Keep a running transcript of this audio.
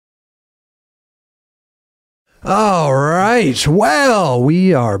All right. Well,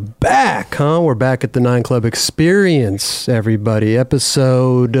 we are back, huh? We're back at the 9 Club Experience, everybody.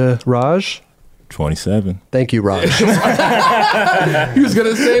 Episode, Raj? 27. Thank you, Raj. He was going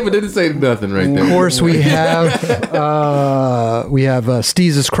to say, but didn't say nothing right there. Of course, we have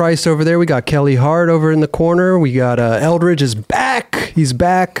Steezus Christ over there. We got Kelly Hart over in the corner. We got Eldridge is back. He's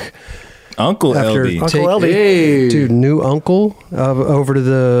back. Uncle LD. Uncle LD. Hey. Dude, new uncle over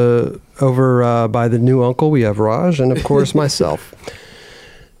by the new uncle. We have Raj and, of course, myself.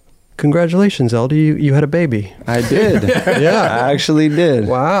 Congratulations, LD. You had a baby. I did. Yeah. I actually did.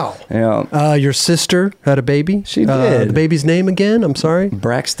 Wow. Yeah. Your sister had a baby? She did. The baby's name again? I'm sorry?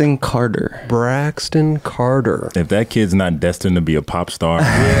 Braxton Carter. Braxton Carter. If that kid's not destined to be a pop star.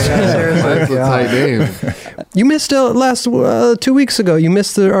 That's a tight name. You missed last 2 weeks ago. You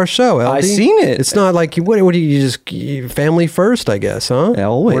missed our show, LD. I seen it. It's not like what do you just family first, I guess, huh? Yeah,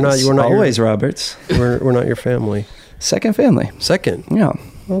 always. We're not always, Roberts. We're not your family. Second family. Second. Yeah.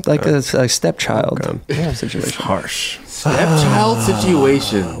 Like a stepchild situation. Harsh. Stepchild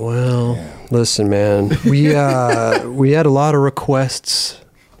situation. Well, listen, man. We had a lot of requests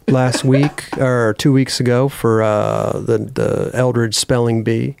last week or 2 weeks ago for the Eldridge spelling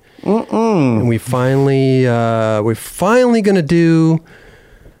bee. And we're finally going to do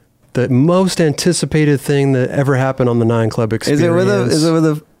the most anticipated thing that ever happened on the 9 Club Experience. Is it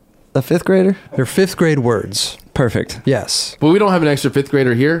with a fifth grader? They're fifth grade words. Perfect. Yes. But we don't have an extra fifth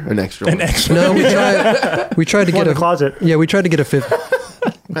grader here. An extra one. No, we tried to get a closet. Yeah, we tried to get a fifth.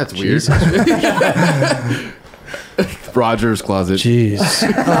 That's weird. Roger's closet. Jeez.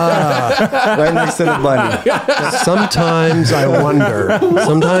 Right next to the bunny. Sometimes I wonder.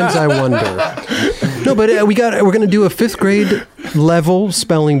 No, but we're going to do a fifth grade level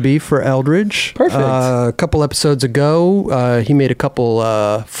spelling bee for Eldridge. Perfect. A couple episodes ago, he made a couple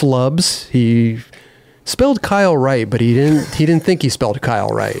flubs. He spelled Kyle right, but he didn't think he spelled Kyle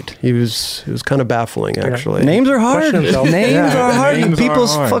right. It was kind of baffling, actually. Names are hard. Names are hard. Names People are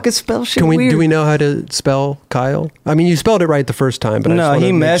hard. fucking spell shit Do weird. we know how to spell Kyle? I mean, you spelled it right the first time, but I just No, wanna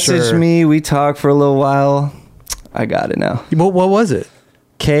he make messaged sure. me. We talked for a little while. I got it now. What was it?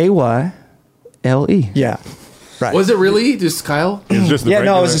 Kyle. Yeah. Right. Was it really just Kyle? It's just the Yeah,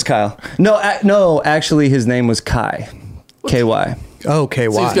 no, it was regular- just Kyle. No, actually, his name was Kai. KY. Oh,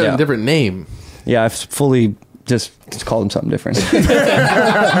 KY. So he's got a different name. Yeah, I've fully just called him something different.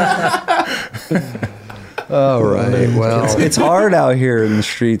 All right. Well, It's hard out here in the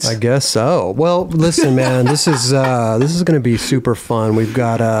streets. I guess so. Well, listen, man. This is going to be super fun. We've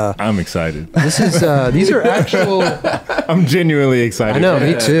got I'm excited. these are actual. I'm genuinely excited. I know.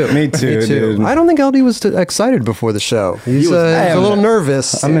 Me too. Me too, dude. I don't think LD was excited before the show. He's a little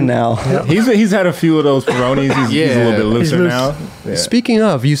nervous. I'm in now. He's had a few of those Peronis. He's a little bit looser loose. now. Yeah. Speaking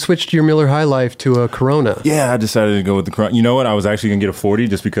of, you switched your Miller High Life to a Corona. Yeah, I decided to go with the Corona. You know what? I was actually going to get a 40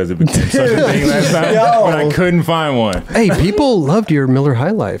 just because it became such a thing last time. Yo. But I couldn't find one. Hey, people loved your Miller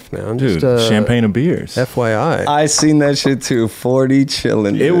High Life, man. Dude, Just, champagne and beers. FYI. I seen that shit too. 40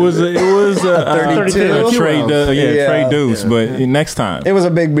 chilling. It was a 32. Trade deuce, but next time. It was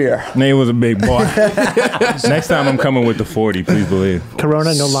a big beer. It was a big boy. Next time I'm coming with the 40, please believe.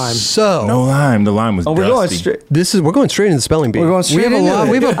 Corona, no lime. So No lime. The lime was Oh, dusty. we're going straight. we're going straight into the spelling bee. We're going straight We have a into lot.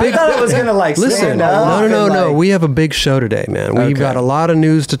 it. We have a big. I thought it was gonna Listen, stand up no. and, We have a big show today, man. We've Okay. got a lot of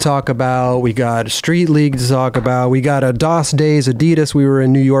news to talk about. We got Street League to talk about. We got a DOS Days Adidas. We were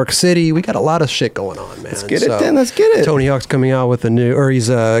in New York City. We got a lot of shit going on, man. Let's get it then. Let's get it. Tony Hawk's coming out with he's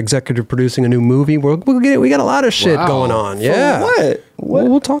executive producing a new movie. We got a lot of shit Wow. going on. For Yeah. what?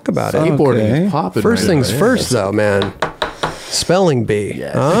 We'll talk about it. Skateboarding Okay. is popping. First right things now. first, though, man. Spelling bee,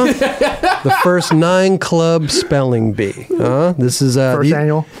 huh? The first 9 Club spelling bee, huh? This is First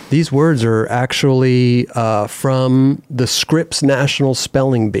annual. These words are actually from the Scripps National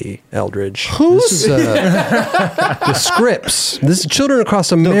Spelling Bee, Eldridge. This is the Scripps. This is Children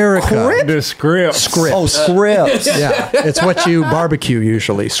Across America. The script. Scripps. Oh, scripts. Yeah, it's what you barbecue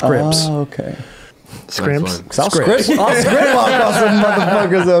usually. Scripps. Oh, okay. Scrimps. I'll Scripts. script across some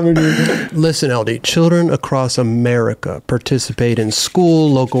motherfuckers over here. Listen, LD, children across America participate in school,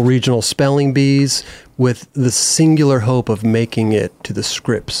 local, regional spelling bees with the singular hope of making it to the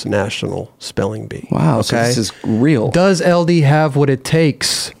Scripps National Spelling Bee. Wow, so this is real. Does LD have what it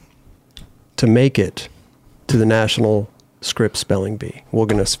takes to make it to the National Scripps Spelling Bee? We're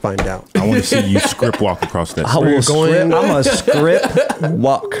going to find out. I want to see you script walk across that I script. will script. I'm a script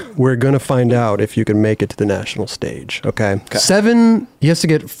walk. We're going to find out if you can make it to the national stage, okay? 7, he has to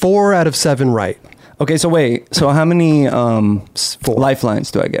get 4 out of 7 right. Okay, so wait. So how many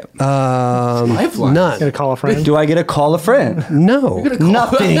lifelines do I get? Lifeline. None. Gonna call a friend. Do I get a call a friend? No.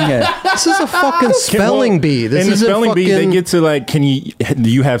 Nothing. This is a fucking spelling bee. This in the is spelling bee, they fucking- get to like, do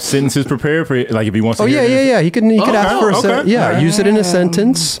you have sentences prepared for like if he wants to? Oh hear yeah, this? yeah. He could ask for a okay. sentence. Yeah, use it in a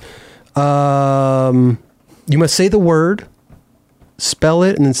sentence. You must say the word, spell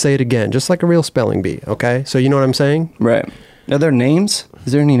it, and then say it again, just like a real spelling bee. Okay, so you know what I'm saying? Right. Are there names?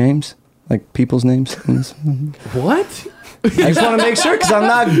 Is there any names? Like people's names? What? I just want to make sure because I'm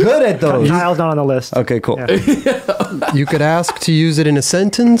not good at those. Kyle's not on the list. Okay, cool. Yeah. You could ask to use it in a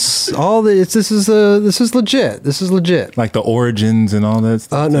sentence. This is legit. This is legit. Like the origins and all that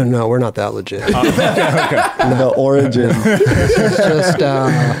stuff. No, we're not that legit. The origin. It's just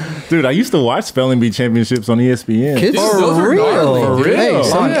Dude, I used to watch spelling bee championships on ESPN. kids Dude, those for are real. gnarly, dude. Hey,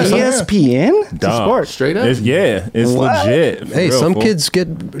 some, On ESPN? Dog. sport. Straight up. It's What? legit. For hey, real, some fool. kids get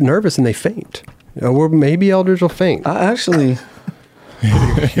nervous and they faint. Or maybe Eldridge will faint. I actually.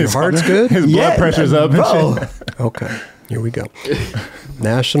 Your heart's good? His blood pressure's up. Bro. And shit. Okay, here we go.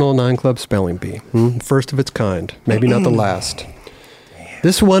 National 9-Club Spelling Bee. First of its kind. Maybe not the last.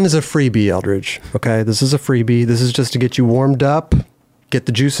 This one is a freebie, Eldridge. Okay, this is a freebie. This is just to get you warmed up, get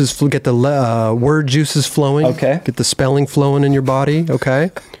the juices, get the word juices flowing. Okay. Get the spelling flowing in your body.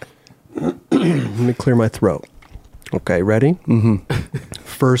 Okay. Let me clear my throat. Okay, ready? Mm-hmm.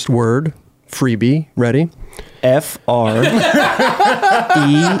 First word, freebie. Ready? FREEB.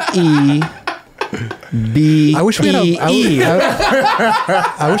 I wish we had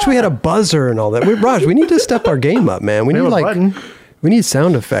I wish we had a buzzer and all that. Raj, we need to step our game up, man. We need have a like button. we need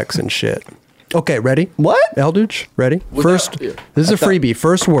sound effects and shit. Okay, ready? What? Eldridge, ready? First, yeah. this is a freebie.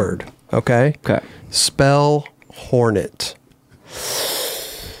 First word. Okay. Okay. Spell hornet.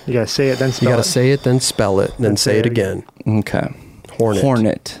 You gotta say it, then You spell got to it. say it, then spell it, and then say it again. Okay. Hornet.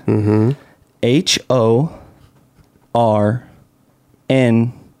 Hornet. Mm-hmm. HORNET.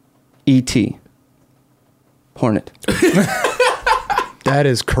 Hornet. That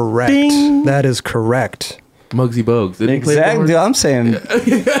is correct. Ding. That is correct. Muggsy Bogues. Didn't he play Exactly. for I'm saying.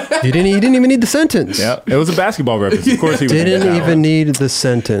 You didn't even need the sentence. Yeah, it was a basketball reference. Of course, he was Didn't even need the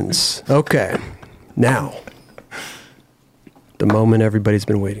sentence. Okay. Now, the moment everybody's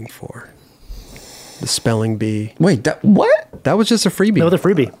been waiting for. The spelling bee. Wait, what? That was just a freebie. No, the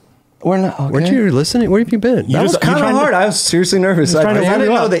freebie. We're not. Okay. Weren't you listening? Where have you been? That was just- kind of trying to- hard. I was seriously nervous. I trying to didn't warm you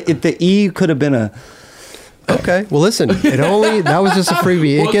know up. that if the E could have been a. Okay. Well, listen. That was just a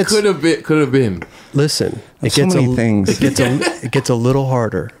freebie. What could have been? Listen. It So gets many things. It gets a little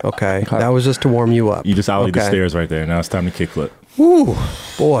harder. Okay. That was just to warm you up. You just ollied the Okay. stairs right there. Now it's time to kickflip. Woo,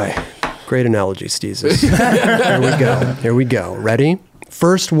 boy. Great analogy, Steezus. Here we go. Ready?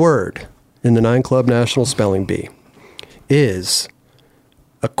 First word in the 9-Club National Spelling Bee is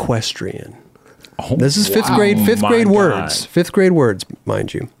equestrian. Oh, This is fifth wow. grade My words. God. Fifth grade words,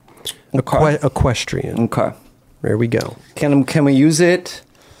 mind you. Equestrian. Okay. There we go. Can we use it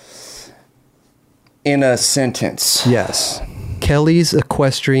in a sentence? Yes. Kelly's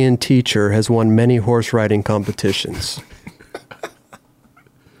equestrian teacher has won many horse riding competitions.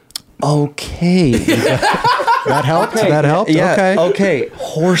 Okay. That helped? That helped? Yeah. Okay. Okay.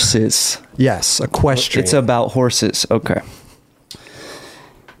 Horses. Yes, equestrian. It's about horses. Okay.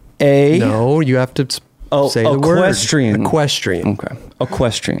 No, you have to say the word. equestrian. Equestrian. Okay.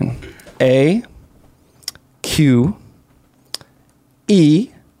 Equestrian. A Q E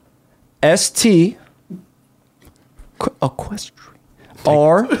S T equestrian.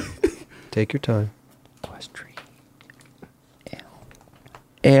 R Take your time. equestrian.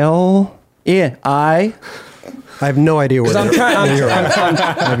 L I. I have no idea what I'm it is. trying. No, you're right.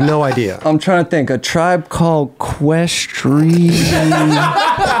 I have no idea. I'm trying to think. A tribe called Questrian.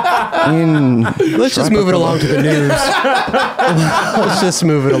 Let's just move it along to the news. Let's just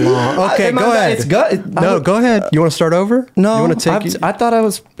move it along. Okay, go ahead. It's good. No, go ahead. You want to start over? No, You want to take? I thought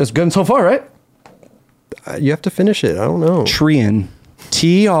it's good so far, right? You have to finish it. I don't know. Trian.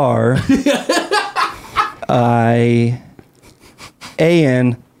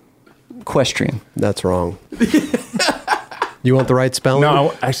 TRIAN. Equestrian. That's wrong. You want the right spelling?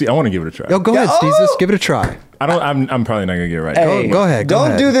 No, I want to give it a try. Oh, go ahead, Steezus. Give it a try. I'm probably not gonna get it right. Hey, go ahead, go Don't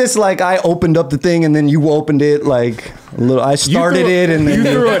ahead. do this like I opened up the thing and then you opened it like a little. I started it and then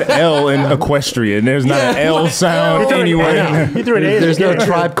you threw an L in equestrian. There's not an L sound anywhere. You threw an A. There's no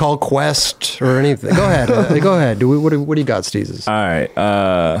tribe called Quest or anything. Go ahead. Go ahead. What do you got, Steezus? All right,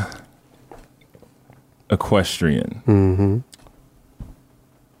 equestrian. Mm-hmm.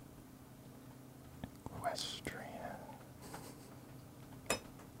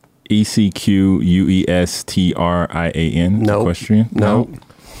 ECQUESTRIAN. Nope. Equestrian. No.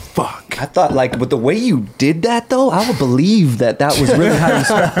 Fuck. I thought, like, with the way you did that, though, I would believe that was really how you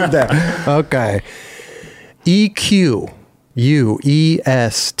spelled that. Okay. EQUESTRIAN.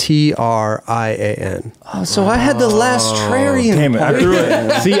 Oh, so I had the last trarian. Damn it! I threw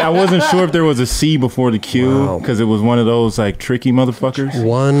it. See, I wasn't sure if there was a C before the Q because it was one of those like tricky motherfuckers.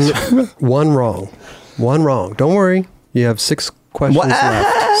 One wrong. One wrong. Don't worry. You have 6 questions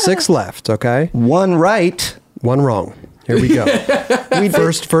left. 6 left. Okay. One right. One wrong. Here we go.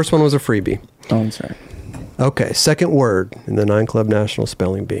 First one was a freebie. Oh, I'm sorry. Okay. Second word in the 9 Club National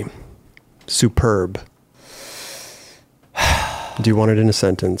Spelling Bee. Superb. Do you want it in a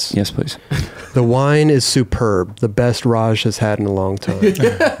sentence? Yes, please. The wine is superb. The best Raj has had in a long time.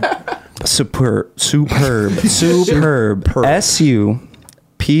 Superb. Superb. SUPRORD.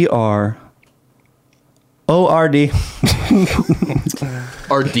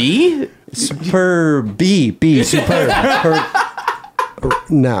 RD? Superb. B. Superb.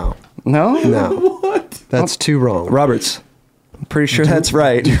 No. No? What? That's 2 wrong. Roberts. I'm pretty sure that's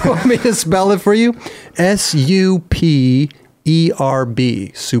right. Do you want me to spell it for you? SUPERB.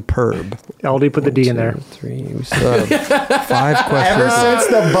 Superb. LD put the D in there. 3. We still have 5 questions. Ever since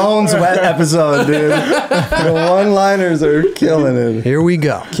the Bones Wet episode, dude, the one-liners are killing it. Here we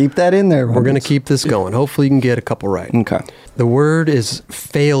go. Keep that in there. We're going to keep this going. Hopefully you can get a couple right. Okay. The word is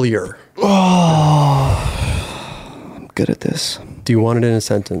failure. Oh, I'm good at this. Do you want it in a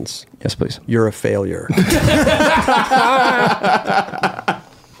sentence? Yes, please. You're a failure.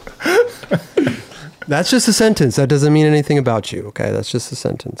 That's just a sentence. That doesn't mean anything about you, okay? That's just a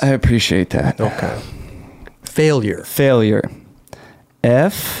sentence. I appreciate that. Okay. Failure. Failure.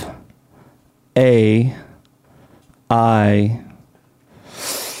 FAILURE.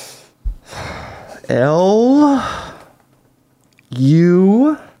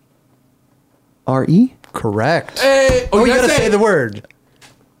 Correct. Hey, Oh, you gotta say the word.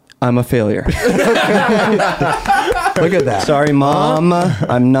 I'm a failure. Look at that. Sorry, Mom.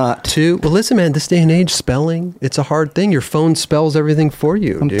 I'm not. 2. Well, listen, man, this day and age, spelling, it's a hard thing. Your phone spells everything for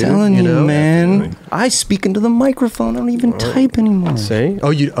you, I'm dude. telling you, know? man. I speak into the microphone. I don't even type anymore. See?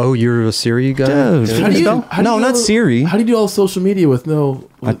 You're a Siri guy? Dude. Yeah. How do you, No, how do you not do- Siri. How do you do all social media with no?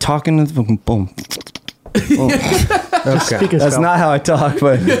 I talk into the boom. Boom. Okay. Speaking That's spell. not how I talk,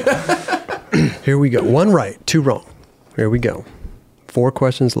 but Here we go. 1 right, 2 wrong. Here we go. 4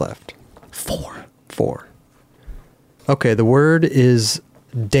 questions left. 4. Okay, the word is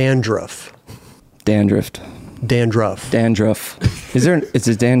dandruff. dandruff. Dandruff. Is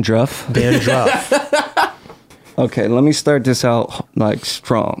it dandruff? Dandruff. Okay, let me start this out like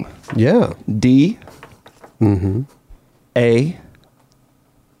strong. Yeah. D. A.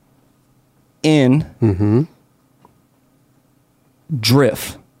 N.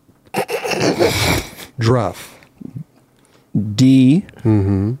 Drift. Druff. D.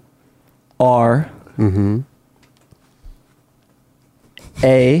 R.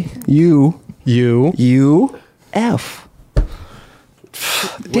 A. U. You. F.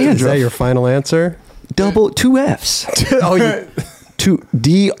 Is that your final answer? Double 2 F's. Oh, you,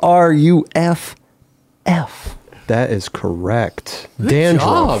 DRUF. F. that is correct. Good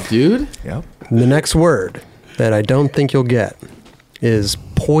Dandruff. job, dude. Yep. The next word that I don't think you'll get is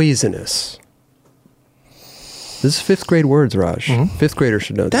poisonous. This is 5th grade words, Raj. 5th graders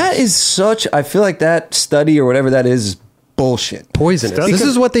should know That this. is such. I feel like that study or whatever that is bullshit. Poisonous. Study- This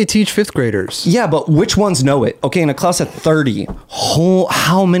is what they teach 5th graders. Yeah, but which ones know it? Okay, in a class of 30,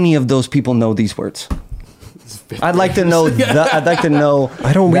 how many of those people know these words? I'd like to know. I'd like to know.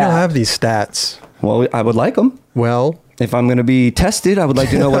 We don't that. have these stats. Well, I would like them. Well, If I'm going to be tested, I would like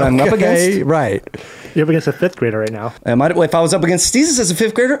to know what I'm up okay, against. right. You're up against a 5th grader right now. If I was up against Steezus as a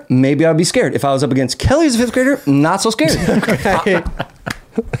 5th grader, maybe I'd be scared. If I was up against Kelly as a 5th grader, not so scared. Okay.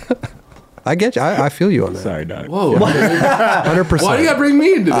 I get you. I feel you on that. Sorry, Doc. Whoa. 100%. Why do you gotta bring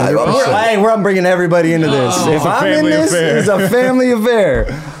me into this? I'm bringing everybody into this. If a I'm in family this, affair. it's a family affair.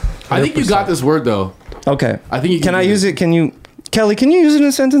 I think you got this word though. Okay. I think you Can can I do use it. it? Can you, Kelly? Can you use it in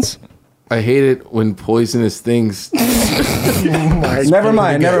a sentence? I hate it when poisonous things. Never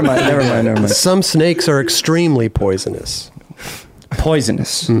mind. Some snakes are extremely poisonous.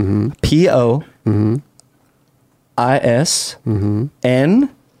 Poisonous. POISNS.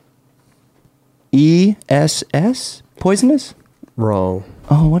 Poisonous. Wrong.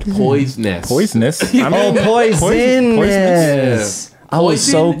 Oh, what is it? Poisonous. Poisonous. Poisonous. I was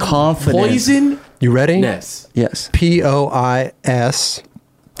so confident. Poisonness. You ready? Yes. POISONOUS.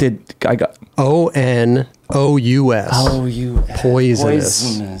 I got ONOUS. you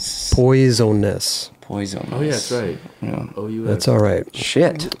Poisonous. Poisonous. Poisonous. Oh yeah, that's right. Yeah. OUS. That's all right.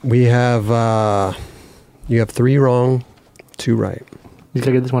 Shit. We have you have 3 wrong, 2 right. You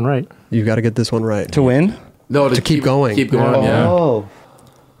gotta get this one right. You got to get this one right. To win? No, To keep going. Keep going. Yeah. Oh.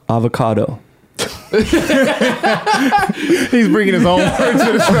 Avocado. He's bringing his own words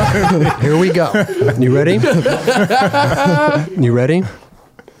to the show. Here we go. You ready? You ready?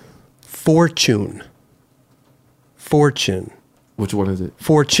 Fortune. Fortune. Which one is it?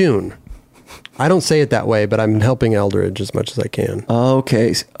 Fortune. I don't say it that way, but I'm helping Eldridge as much as I can.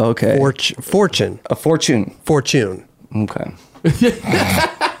 Okay. Okay. Fortune. A fortune. Fortune. Okay.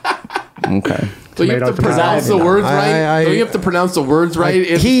 Okay. So you have to Tomato, pronounce the tomato. words right? Don't you have to pronounce the words right?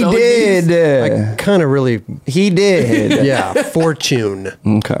 in He spelling bees? did. I kind of really, He did. yeah, fortune.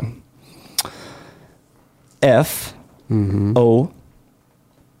 Okay. F O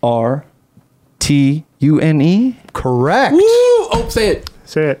R T U N E. Correct. Woo! Oh, say it.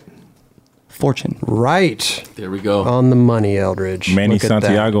 Say it. Fortune. Right. There we go. On the money, Eldridge. Manny Look at that.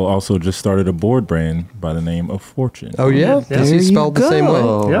 Santiago also just started a board brand by the name of Fortune. Oh, yeah? Is There he you spelled the same way?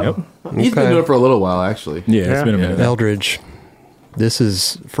 go. Yep. He's been okay. doing it for a little while, actually. Yeah, it's Yeah. been a minute. Eldridge, this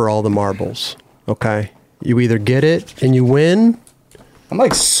is for all the marbles, okay? You either get it and you win. I'm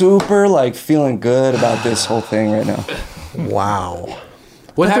like super like feeling good about this whole thing right now. Wow.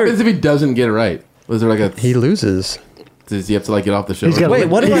 What happens if he doesn't get it right? Was there like a... He loses. Does he have to like get off the show? He's gotta Wait,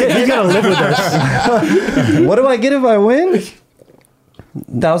 live, what do I He's got to live with us. What do I get if I win?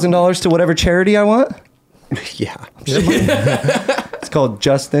 $1,000 to whatever charity I want. Yeah. It's called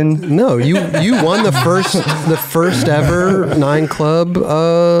Justin. No, you won the first ever 9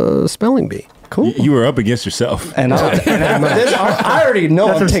 Club spelling bee. Cool. You were up against yourself. And after this, I already know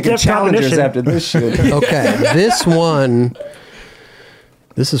That's I'm some taking stiff challengers competition. after this shit. Okay, this one.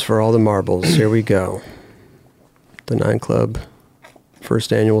 This is for all the marbles. Here we go. The 9 Club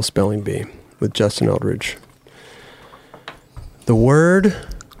first annual spelling bee with Justin Eldridge. The word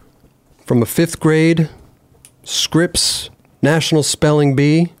from a 5th grade Scripps National Spelling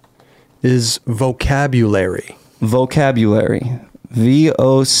Bee is vocabulary. Vocabulary. VOCAB.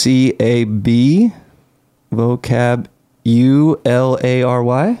 Vocab.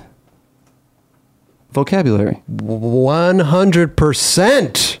 ULARY. Vocabulary.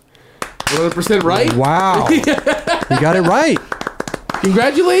 100%. 100% right? Wow. You got it right.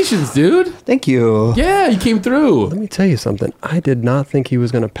 Congratulations, dude. Thank you. Yeah, you came through. Let me tell you something. I did not think he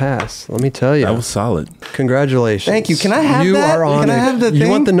was going to pass. Let me tell you. That was solid. Congratulations. Thank you. Can I have you that? Are on Can I it. have the You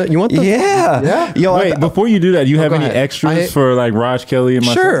thing? want the? You want the? Yeah. Yeah? Yo, Wait, before you do that, do you have go any ahead. extras for like Raj Kelly and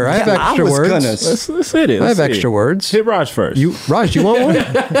myself? Sure, I have extra words. Let's hit it. I have Let's see extra it. words. Hit Raj first. Raj, you want one?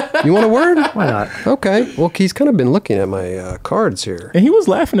 You want a word? Why not? Okay. Well, he's kind of been looking at my cards here. And he was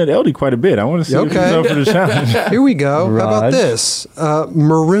laughing at LD quite a bit. I want to see if he's Okay. up for the challenge. Here we go. How about Raj. this?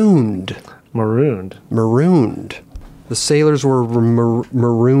 Marooned. Marooned. Marooned. The sailors were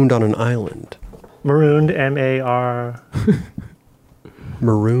marooned on an island. Marooned. M-A-R-A-U-D.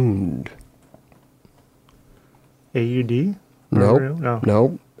 Marooned. Marooned? Nope. No.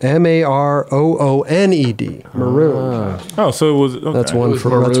 Nope. Marooned. Marooned. Oh, so it was. Okay. That's one was for.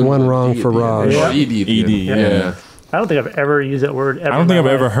 That's marooned one with wrong E- for Raj. or ED. ED, yeah. I don't think I've ever used that word ever. I don't think I've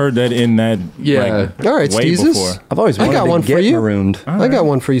ever heard that in that. Yeah. Like, All right, way Steezus. before. I've always I wanted got to one for get you. marooned. I got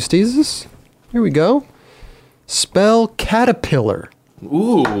one for you, Steezus. Here we go. Spell caterpillar.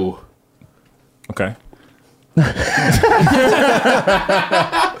 Ooh. Okay.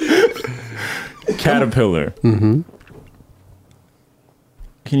 Caterpillar. Mm-hmm.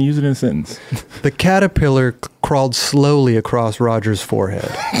 Can you use it in a sentence? The caterpillar crawled slowly across Roger's forehead.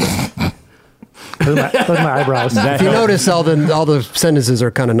 Those are my eyebrows. If you notice, all the sentences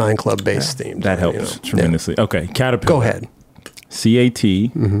are kind of 9 Club based themed. That helps you know. tremendously. Okay, caterpillar. Go ahead.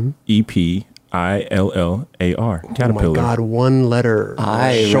 CATEPILLAR. Oh my Caterpillar. God, one letter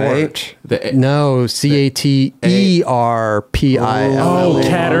I, short. right? No, CATERPILLAR. Oh,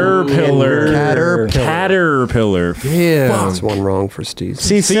 caterpillar. Caterpillar. Caterpillar. Yeah, that's one wrong for Steve.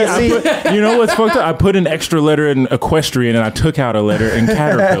 See, I put, you know what's fucked up? I put an extra letter in equestrian and I took out a letter in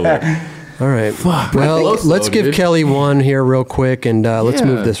caterpillar. All right. Well, Close, let's though, give dude. Kelly one here real quick, and let's Yeah.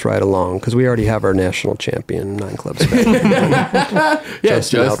 move this right along because we already have our national champion 9 Club spelling. Yeah,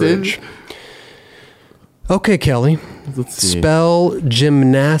 Justin. Eldridge. Okay, Kelly. Let's see. Spell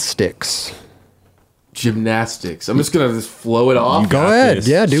gymnastics. Gymnastics. I'm just gonna flow it off. Go ahead. this.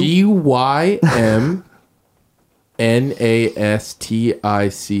 Yeah, dude.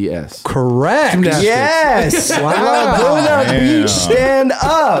 GYMNASTICS. Correct. Gymnastics. Yes. Wow. Laguna Damn. Beach, stand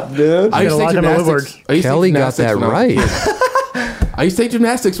up, dude. I used to Got a lot say of my gymnastics. woodwork. I used to Kelly think got that gymnastics when I was a right. kid. I used to take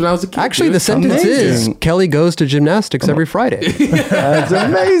gymnastics when I was a kid. Actually, dude. the sentence is Amazing. Kelly goes to gymnastics every Friday. That's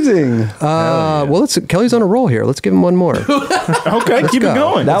amazing. Well, Kelly's on a roll here. Let's give him one more. Okay, keep go. it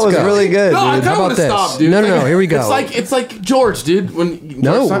going. That was go. really good. No, I dude. kind of about want to this? stop, dude. No, here we go. It's like George, dude.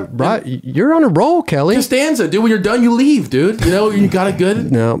 Right, you're on a roll, Kelly. Costanza, dude. When you're done, you leave, dude. You know, you got it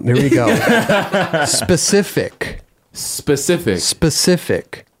good. No, here we go. Specific. Specific.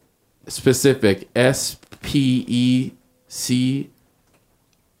 SPECIFIC.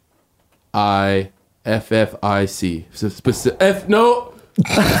 No.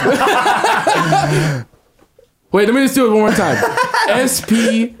 Wait, let me just do it one more time.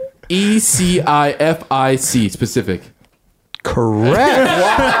 SPECIFIC. Specific. Correct.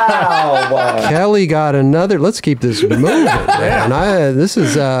 Wow. Kelly got another. Let's keep this moving, man. This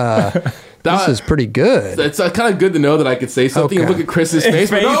is pretty good. It's kind of good to know that I could say something and Okay. look at Chris's face.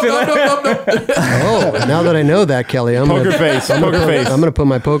 But no. Oh, now that I know that, Kelly, I'm Poker face. Poker face. I'm gonna put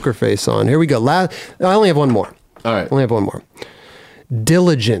my poker face on. Here we go. I only have one more. All right. Only have one more.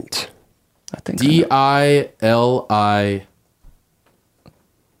 Diligent. I think DILI.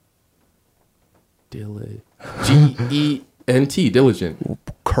 GENT. Diligent.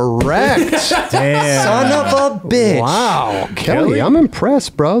 Correct. Damn. son of a bitch. Wow, Kelly, I'm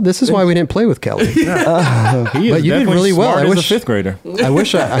impressed, bro. This is why we didn't play with Kelly. He is But you did definitely really well. smart I as wish- a 5th grader. I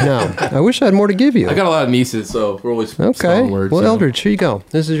wish I know. I wish I had more to give you. I got a lot of nieces, so we're always Okay. spelling words. Well, you know. Eldridge, here you go.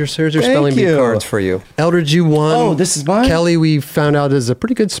 Here's your Thank spelling bee you. cards for you. Eldridge, you won. Oh, this is mine? Kelly, we found out, is a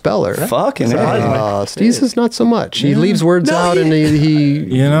pretty good speller. Fucking Steve's is not so much. He leaves words out and he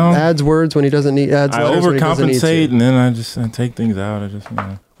You know? adds words when he doesn't need adds I letters when he doesn't need overcompensate to. and then I take things out. I just,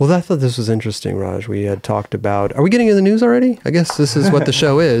 Well, I thought this was interesting, Raj. We had talked about. Are we getting in the news already? I guess this is what the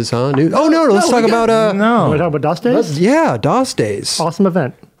show is, huh? News. Oh no, let's talk about Want to no. talk about DOS days? yeah, DOS days. Awesome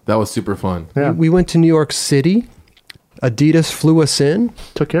event. That was super fun. Yeah. We went to New York City. Adidas flew us in,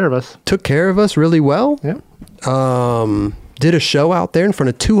 Took care of us. took care of us really well. Yeah. Did a show out there in front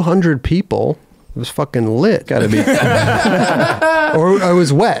of 200 people. It was fucking lit. Gotta be. Or it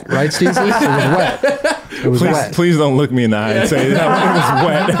was wet, right, Steve? It was wet. It was wet. Please don't look me in the eye and say that it was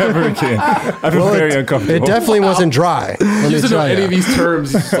wet ever again. I feel very uncomfortable. It definitely wasn't dry. Let me Just to know tell any you. of these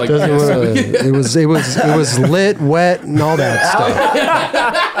terms. Like, Doesn't wanna- it was lit, wet, and all that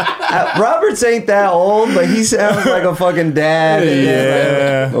stuff. Roberts ain't that old, but he sounds like a fucking dad.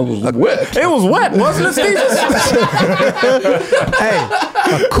 Yeah. wet. It was wet, wasn't it, Steve?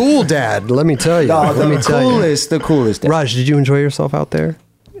 Hey, a cool dad. Let me tell you. No, Let me tell you. the coolest. Raj, did you enjoy yourself out there?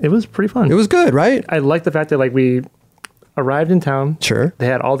 It was pretty fun. It was good, right? I like the fact that we arrived in town. Sure. They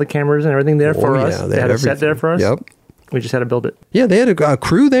had all the cameras and everything there for Oh, us. yeah, They had a set there everything. for us. Yep. We just had to build it. Yeah, they had a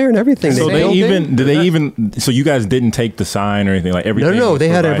crew there and everything. So they built even it. did they even? So you guys didn't take the sign or anything like everything? No, was they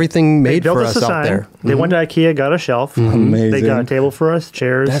had provided? everything made Built for us us a out sign. there. They went to IKEA, got a shelf. Amazing. They got a table for us,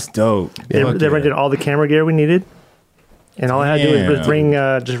 chairs. That's dope. They rented all the camera gear we needed. And all I had to do was Damn. bring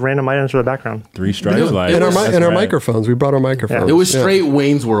just random items for the background. 3 stripes life. And our, That's and our rad. microphones. We brought our microphones. It was Yeah. straight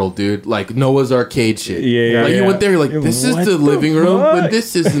Wayne's World, dude. Like Noah's Arcade shit. Yeah, Like you yeah. went there, you're like, this is What the living room, fuck? but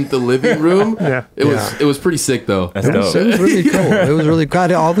this isn't the living room. Yeah. It was pretty sick though. That's It was dope. really cool. It was really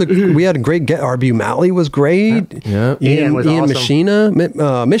good. We had a great get. RB Malley was great. Yeah. Ian was awesome.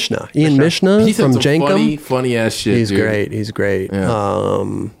 Mishnah. Ian Mishnah He said from some Jankum. funny ass shit. He's dude. great. He's great. Yeah.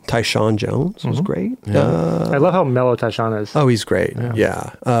 Tyshawn Jones was great. I love how mellow Tyshawn is. Oh, he's great.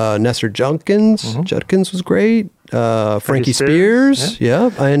 Yeah. Nestor Judkins was great. Frankie Spears. Spears. Yeah.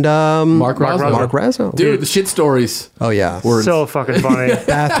 And Mark Razzo. Mark Razzo. Dude, the shit stories. Oh, yeah. So fucking funny.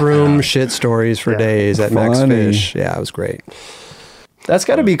 Bathroom shit stories for Yeah. days at Max Funny. Fish. Yeah, it was great. That's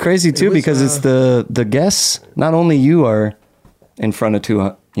got to be crazy too, was, because it's the guests. Not only you are in front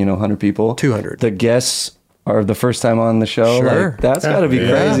of 100 people. 200. The guests are the first time on the show. Sure. Like, that's got to be Yeah.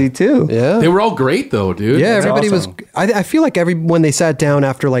 crazy too. Yeah. They were all great though, dude. Yeah, That's everybody awesome. was. I feel like when they sat down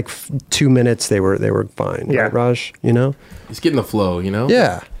after like 2 minutes, they were fine. Yeah. Right, Raj? You know? Just getting the flow, you know?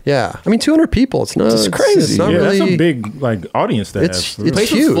 Yeah, yeah. I mean, 200 people. It's not. It's crazy. It's not Yeah, really. that's a big audience. That It's has.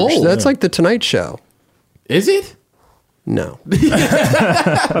 place was huge. full. That's Yeah. like the Tonight Show. Is it? No,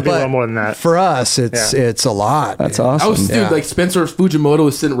 I'll be a little more than that. for us, it's a lot. That's dude. awesome. I was, dude, Yeah. like Spencer Fujimoto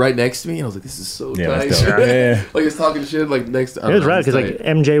was sitting right next to me, and I was like, "This is so Yeah, nice." that's dope. Yeah. Like he's talking shit, like next. It was rad because like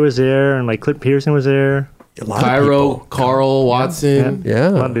MJ was there and like Clint Pearson was there. A lot of Cairo, people. Carl Watson, Yeah.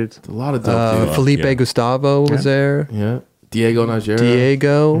 A lot of dudes. a lot of dope dudes. Felipe Yeah. Gustavo was there. Yeah, Diego Najera,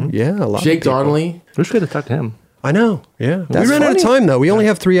 Diego. Yeah, a lot. Jake of people. Darnley. We should have talked to him. I know. Yeah, That's we ran out of funny. time though. We only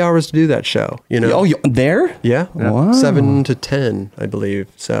have 3 hours to do that show. You know. Oh, you there? Yeah. Wow. 7 to 10, I believe.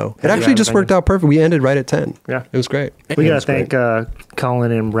 So it actually Yeah, just I worked out perfect. We ended right at 10. Yeah. It was great. We It got was to great. thank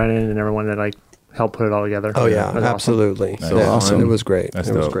Colin and Brennan and everyone that like helped put it all together. Oh yeah, It was awesome. absolutely. So Yeah, awesome. It was great. That's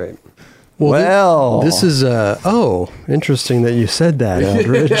it was dope. great. Well, This is interesting that you said that,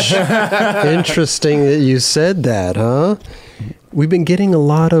 Eldridge. Interesting that you said that, huh? We've been getting a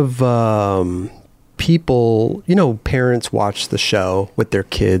lot of people, parents watch the show with their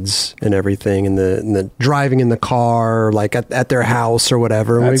kids and everything, and the driving in the car, like at their house or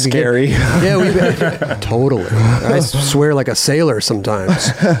whatever. And That's we've been scary. totally. I swear like a sailor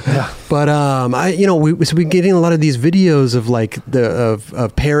sometimes. But we've been getting a lot of these videos of like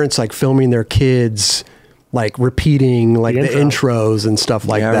of parents like filming their kids, like repeating like the intros and stuff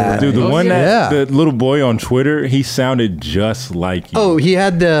like that. Dude, the one yeah. that the little boy on Twitter, he sounded just like you. Oh, he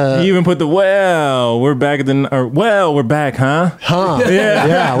had the He even put the we're back we're back, huh?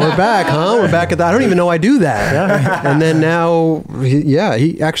 yeah, we're back, huh? We're back at that. I don't even know I do that. Yeah. And then now,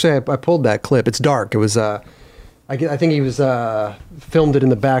 he actually, I pulled that clip. It's dark. It was, I think he was filmed it in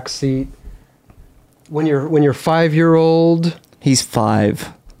the back seat. When your 5-year-old, he's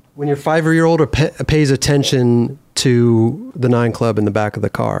 5. when your 5-year-old pays attention to the 9 Club in the back of the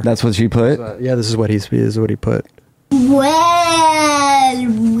car. That's what she put. Yeah, this is what he put. Well,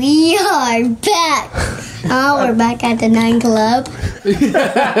 we are back. Oh, we're back at the 9 Club.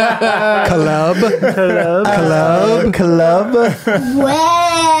 Club.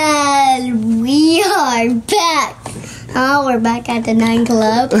 Well, we are back. Oh, we're back at the 9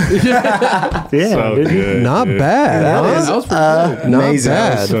 Club. Yeah, So dude. good. Not bad. That huh? was pretty good. Not amazing.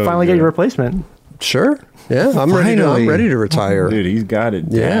 bad. So Finally good. get your replacement. Sure. Yeah, I'm ready Finally. to retire. Dude, he's got it.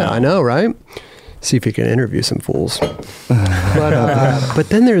 Yeah, down. I know, right? See if you can interview some fools. But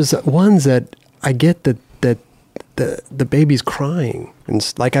then there's ones that I get that the baby's crying,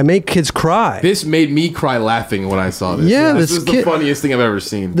 and like I make kids cry. This made me cry laughing when I saw this. Yeah, this this is the kid- funniest thing I've ever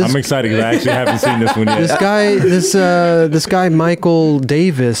seen. This- I'm excited because I actually haven't seen this one yet. This guy Michael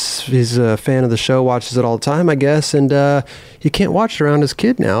Davis, he's a fan of the show, watches it all the time, I guess, and he can't watch it around his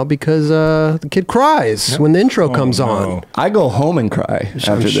kid now because the kid cries when the intro comes no. on. I go home and cry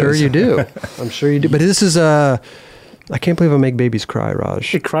after I'm sure this. you do. I'm sure you do. But this is I can't believe I make babies cry,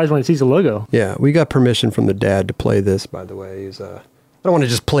 Raj. It cries when it sees the logo. Yeah, we got permission from the dad to play this, by the way. He's I don't want to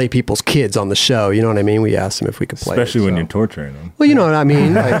just play people's kids on the show, you know what I mean? We asked him if we could play Especially it, when so. you're torturing them. Well, you know what I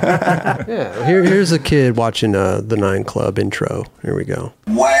mean? Like, yeah, here's a kid watching the 9 Club intro. Here we go.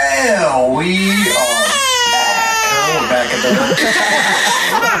 Well, we are back. We're back at the...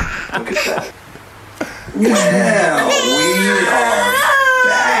 Look at that. Well, we are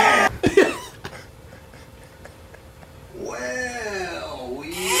back.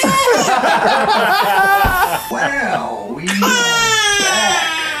 Well, we are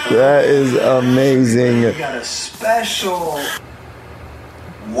back. That is amazing. We got a special...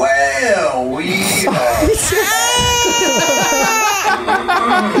 Well, we are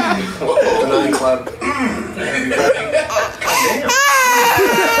the 9 Club.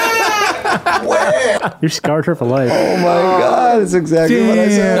 Well, You scarred her for life. Oh my God, that's exactly what I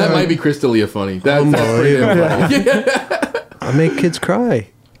said. That might be Chris D'Elia funny. That's pretty damn funny. I make kids cry.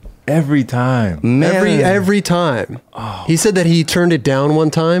 Every time. Man. Every time. He said that he turned it down one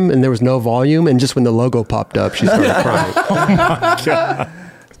time and there was no volume, and just when the logo popped up, she started crying. God.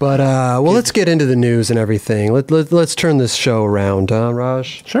 But well, let's get into the news and everything. Let's turn this show around,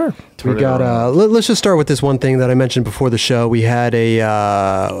 Raj. Sure. We got. Let's just start with this one thing that I mentioned before the show. We had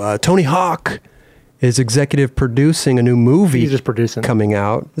a Tony Hawk is executive producing a new movie. He's just producing. coming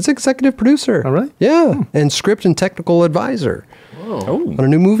out. It's executive producer. Oh, really? Yeah, and script and technical advisor Oh. on a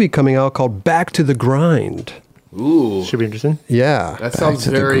new movie coming out called Back to the Grind. Ooh, Should be interesting. Yeah, that sounds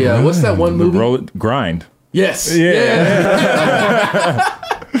very. What's that one movie? Grind. Yes. Yeah.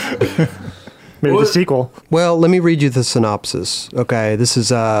 Maybe the sequel. Well, let me read you the synopsis. Okay, this is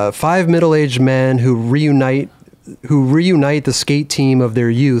 5 middle-aged men who reunite the skate team of their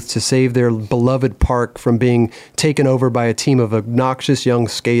youth to save their beloved park from being taken over by a team of obnoxious young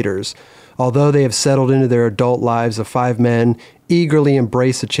skaters. Although they have settled into their adult lives, the 5 men eagerly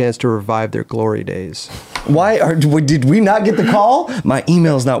embrace a chance to revive their glory days. Did we not get the call? My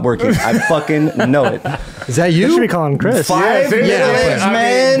email's not working. I fucking know it. Is that You should be you? calling Chris. 5 middle-aged I mean,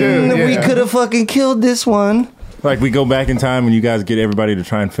 men. dude, yeah. We could have fucking killed this one. Like we go back in time and you guys get everybody to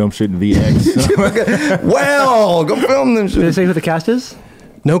try and film shit in VX. Well, go film them Did they shit. say who the cast is?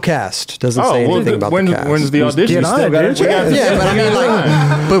 No cast. Doesn't say anything about the cast. when's the audition? Get on it, dude. Yeah, but I mean,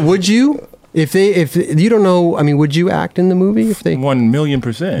 like, but would you, if you don't know, I mean, would you act in the movie if they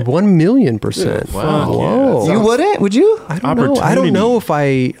 1,000,000%. 1,000,000%? Wow. Whoa. You wouldn't? Would you? I don't know. I don't know if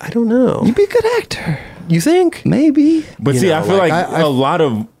I don't know. You'd be a good actor. You think? Maybe. But You see, know, I feel like, like I- a lot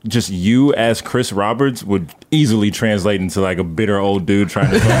of just you as Chris Roberts would easily translate into like a bitter old dude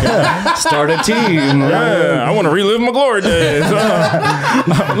trying to Start a team. yeah, I want to relive my glory days.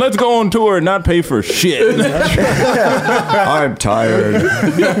 Let's go on tour and not pay for shit. I'm tired.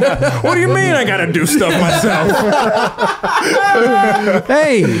 What do you mean I gotta do stuff myself?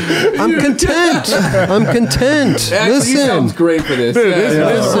 Hey, I'm content. I'm content. Actually, he sounds Listen. great for this.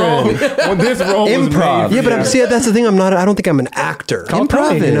 This role was Improv. made. Yeah, but see, that's the thing. I don't think I'm an actor.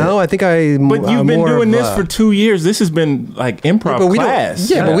 Improv. You know, I think But you've been doing this for 2 years. This has been like improv but we class.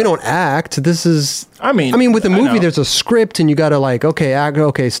 don't. Yeah, but we don't act. This is. I mean, with a I movie, know. there's a script, and you got to like, okay,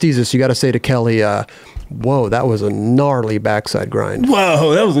 Steezus, you got to say to Kelly, "Whoa, that was a gnarly backside grind."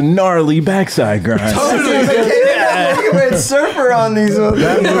 Whoa, that was a gnarly backside grind. Surfer on these ones.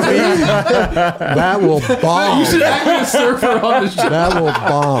 That will bomb. You should act like a surfer on the show. That will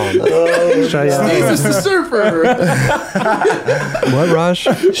bomb. Should I, He's just a surfer. What, Rush?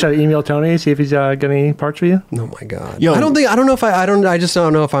 should I email Tony, see if he's got any parts for you? Oh my god. Yo. I just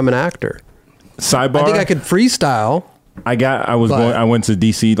don't know if I'm an actor. Sidebar. I think I could freestyle. I But- went to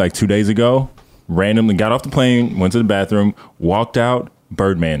DC like 2 days ago. Randomly got off the plane, went to the bathroom, walked out.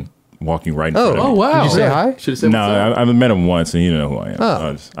 Birdman walking right in front of me. Oh, wow. Did you say hi? Should have said No, what's up. I've met him once, and you know who I am.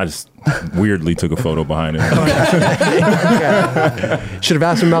 Oh. I just weirdly took a photo behind him. Should have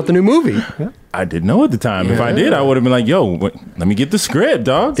asked him about the new movie. I didn't know at the time. If I did, I would have been like, "Yo, let me get the script,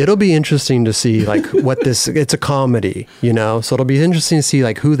 dog." It'll be interesting to see like what this. It's a comedy, you know, so it'll be interesting to see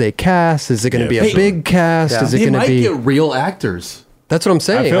like who they cast. Is it going to Yeah, be a for big cast? Is it They going to might be? get real actors. That's what I'm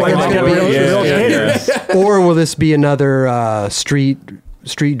saying. I feel like it's it's gonna gonna be- be, or will this be another street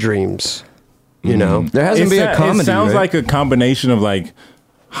dreams? You know, There hasn't been a comedy. It sounds right? like a combination of like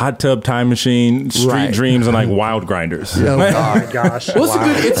Hot Tub Time Machine, Street Right. Dreams, and like Wild Grinders. Oh, God. Oh my gosh. Well,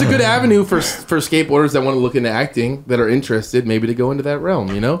 it's a good avenue for skateboarders that want to look into acting, that are interested, maybe to go into that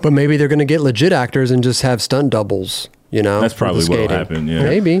realm, you know? But maybe they're going to get legit actors and just have stunt doubles. You know, That's probably with the what'll skating. happen, yeah.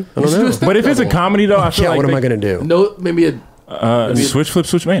 Maybe I don't should do know. a stunt But if it's a double. comedy, though, I feel Yeah, like what am I going to do? No, maybe a... Switch, flip,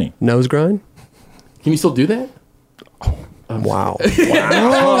 switch, mani. Nose grind? Can you still do that? Wow!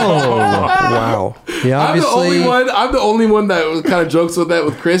 Wow! Yeah, obviously. I'm the only one that was kind of jokes with that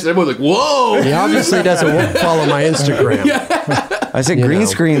with Chris. Everyone's like, "Whoa!" He obviously doesn't follow my Instagram. I said you green know.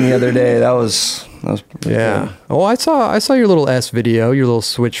 screen the other day. That was Yeah. Oh, I saw your little S video, your little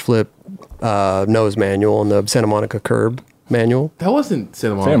switch flip nose manual on the Santa Monica curb manual. That wasn't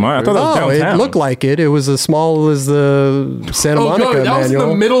Santa Monica. Santa Monica. I thought that was Oh, downtown. it looked like it. It was as small as the Santa Oh, Monica no, that was in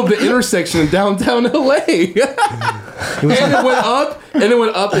manual. the middle of the intersection in downtown LA. and it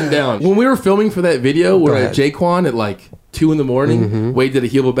went up and down. When we were filming for that video, we were at ahead. Jaquan at like 2 a.m. Wade did a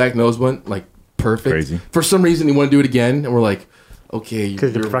heel back nose one, like perfect. Crazy. For some reason, he wanted to do it again, and we're like, okay, 'Cause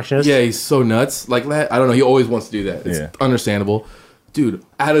he's a you're- perfectionist? Yeah, he's so nuts like that. I don't know. He always wants to do that. It's Yeah. understandable, dude.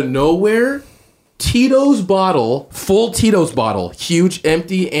 Out of nowhere. Tito's bottle, full Tito's bottle, huge,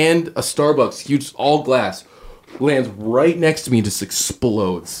 empty, and a Starbucks, huge, all glass, lands right next to me and just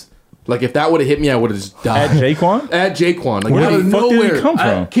explodes. Like if that would have hit me, I would have just died. At Jaquan? At Jaquan, like Where out the of fuck did it nowhere. come I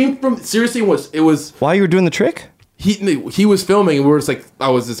from? came from seriously. It was while you were doing the trick. he was filming and we were just like I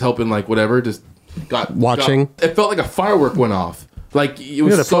was just helping like whatever. Just got Watching. it felt like a firework went off. Like it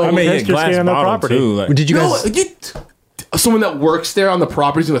was the so. fuck- I mean, Just glass stay on the bottle property. too. Like, Did you no, guys? someone that works there on the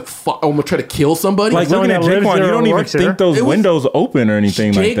property is gonna I'm gonna try to kill somebody. like someone looking at that lives Jaquan, there you or don't even works there. think those It was- windows open or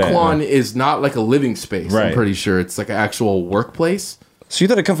anything like that. Jaquan is not like a living space. I'm Right. pretty sure it's like an actual workplace. So you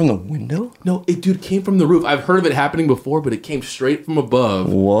thought it come from the window? No, it came from the roof. I've heard of it happening before, but it came straight from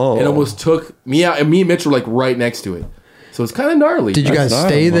above. Whoa. And almost took me out, and me and Mitch were like right next to it. So it's kind of gnarly. Did you guys That's not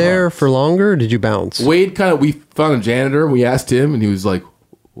stay a lot. there for longer? Or did you bounce? Wade we found a janitor, and we asked him, and he was like,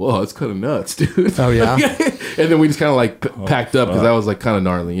 whoa, that's kind of nuts, dude. Oh, yeah? And then we just kind of like packed up because that was like kind of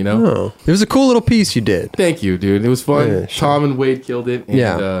gnarly, you know? Oh, it was a cool little piece you did. Thank you, dude. It was fun. Yeah, sure. Tom and Wade killed it. And,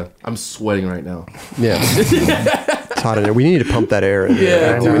 Yeah. I'm sweating right now. Yeah, it's hot in there. We need to pump that air in there.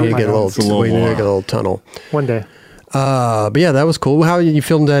 Yeah, we need to dude. get a It's a little. little We need to warm. get a little tunnel. One day. But yeah, that was cool. How you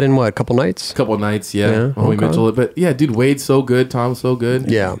filmed that in what? A couple nights? A couple of nights, yeah. Yeah, When we okay. Mitchell it. But yeah, dude, Wade's so good. Tom's so good.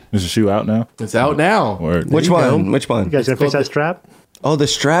 Yeah. Is the shoe out now? It's out now. Word. Which you one? go. Which one? You guys gonna fix that strap? Oh, the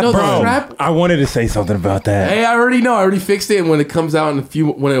strap. No, the bro. strap. I wanted to say something about that. Hey, I already know. I already fixed it. And when it comes out in a few,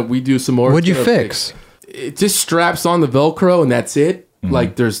 when we do some more, What'd you it's gonna fix? It just straps on the Velcro, and that's it.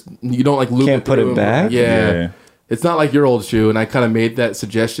 Like you don't like loop Can't it put it through. back? Yeah. Yeah. It's not like your old shoe, and I kind of made that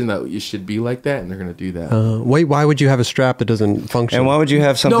suggestion that you should be like that, and they're gonna do that. Wait, why would you have a strap that doesn't function? And why would you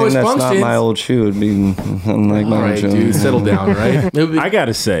have something it's that's not functions. my old shoe? It'd be unlike my All old right, shoe. dude, settle down, right? Maybe- I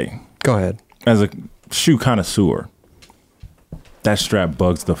gotta say, Go ahead. as a shoe connoisseur, that strap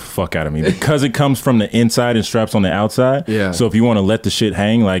bugs the fuck out of me because it comes from the inside and straps on the outside. Yeah. So if you want to let the shit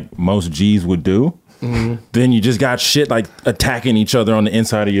hang like most G's would do, then you just got shit like attacking each other on the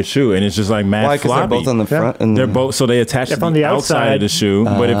inside of your shoe, and it's just like mad Why? Because floppy. they're both on the front. And They're both, so they attach to on the the outside of the shoe.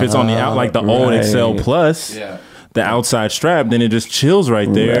 But if it's on the out, like the old right. XL Plus, the outside strap, then it just chills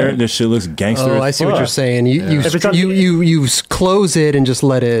right there. Right. This shit looks gangster. Oh, as I see what fuck. you're saying. If it's on- You close it and just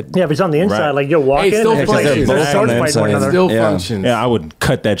let it. Yeah, if it's on the inside, Right. like you're walking, Hey, still and it's like functions. they're Both sword on the fighting one inside. another. Still Yeah. functions. Yeah, I would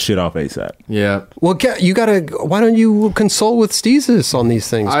cut that shit off ASAP. Yeah. Well, you gotta. Why don't you consult with Steezus on these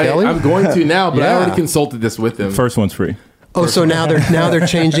things, Kelly? I'm going to now, but I Yeah. already consulted this with him. First one's free. Oh, so now they're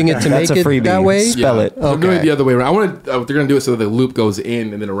changing it to That's make a it freebie. that way. Spell it. I'm doing it Okay. the other way around. I want to. They're going to do it so that the loop goes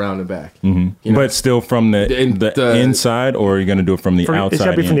in and then around and back. You know? But still from the inside, or are you going to do it from the It's outside?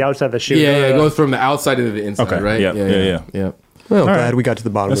 gotta be from in? the outside of the shoe. Yeah, it goes from the outside into the inside, Okay. right? Yep. Yeah. Well, right. glad we got to the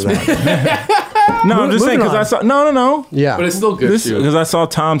bottom of that. No, I'm just saying because I saw no. Yeah, But it's still good shoe. Because I saw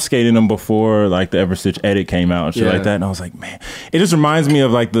Tom skating them before, like the Everstitch Edit came out and shit Yeah. like that, and I was like, man, it just reminds me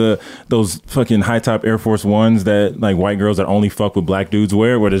of like those fucking high top Air Force Ones that like white girls that only fuck with black dudes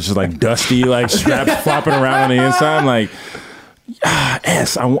wear, where it's just like dusty, like straps flopping around on the inside. I'm like,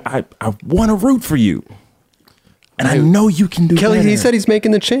 S, I want to root for you, and I know you can do. Kelly. better. He said he's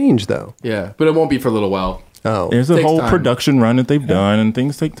making the change though. Yeah, but it won't be for a little while. Oh, There's a Takes whole time. production run that they've done, and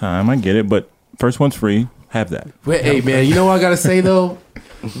things take time. I get it, but first one's free. Have that. Wait, hey man, you know what I gotta say though?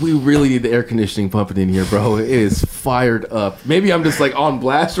 We really need the air conditioning pumping in here, bro. It is fired up. Maybe I'm just like on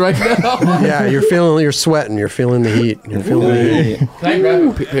blast right now. yeah. You're sweating. You're feeling the heat. You're feeling the heat. Can I grab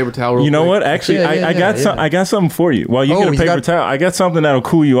a paper towel? Real You know quick? what? Actually, Yeah, I got yeah. I got something for you. While you Oh, get a you paper got- towel, I got something that'll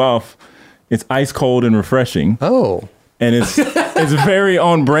cool you off. It's ice cold and refreshing, Oh, and it's very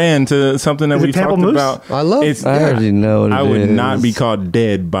on brand to something that Is we it talked pamplemousse? about. I love. It's. I already know what I it would is. not be caught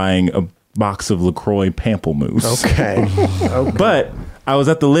dead buying a box of LaCroix pamplemousse. Okay. But I was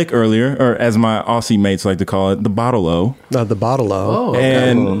at the lick earlier, or as my Aussie mates like to call it, the bottle-o. The bottle O. Oh,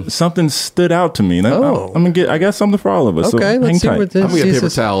 And something stood out to me. Like, Oh. I got something for all of us. Okay, so hang let's see tight. what this I'm gonna get a paper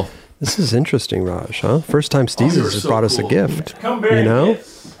is. towel. This is interesting, Raj. Huh? First time Steezus you're has so brought us a cool. gift. Come bear You know?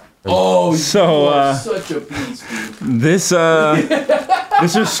 Oh, So, you are such a beast, dude. This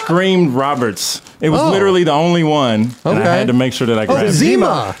just screamed Roberts. It was Oh. literally the only one, and I Okay. had to make sure that I Oh, grabbed it.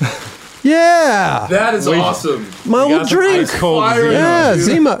 Zima. Yeah. That is awesome. My We little got some drink. ice cold Fire Zima. Yeah, dude.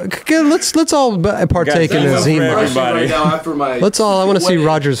 Zima. Let's all partake in Zima a for Zima. everybody. Rushing right now after my Let's all. I want to see wedding.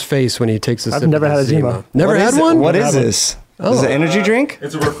 Roger's face when he takes a sip. I've never of had this a Zima. Never What had is it? one. What is this? Is it an energy drink?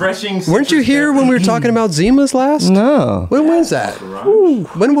 It's a refreshing. Weren't you here when we were talking about Zimas last? No. When was that? Ooh,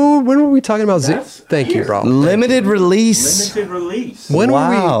 when were we talking about Zimas? Thank you, bro. Limited release. Limited release. When were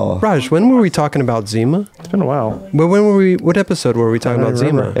Wow. we, Raj? When were we talking about Zima? It's been a while. When were we? What episode were we talking I about don't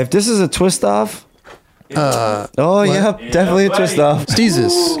Zima? remember. If this is a twist off. Oh, yeah, definitely a twist off.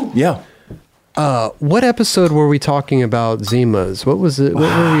 Steezus. Yeah. What episode were we talking about Zimas? What was it? What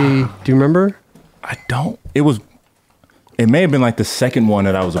were we? Do you remember? I don't. It may have been like the second one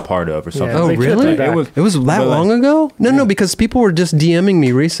that I was a part of or something. Oh, they took really? it back. It was that but, like, long ago? No, because people were just DMing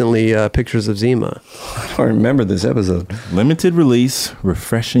me recently pictures of Zima. I don't remember this episode. Limited release,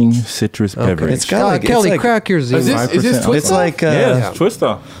 refreshing citrus beverage. It's got like Kelly, it's like, crack your Zima. Is this 5%. twist It's like yeah, it's twist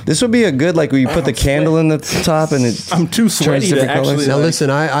off. this would be a good like where you put the candle in the top and it. I'm too sweaty to different actually. colors. Now like- listen,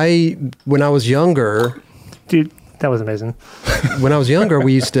 I when I was younger, Dude, that was amazing.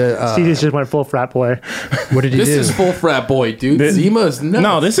 we used to. Steezus just went full frat boy. What did he This do? is full frat boy, dude. Zima is nuts.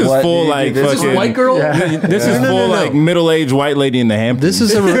 No, this is What? full You- like this is fucking white girl. This is full like middle-aged white lady in the Hamptons.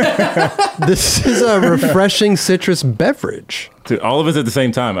 This is this is a refreshing citrus beverage. Dude, all of us at the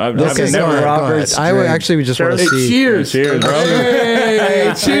same time. I've Okay, so never. Robert's I would drink. actually just want to Hey, see. cheers. Cheers, bro.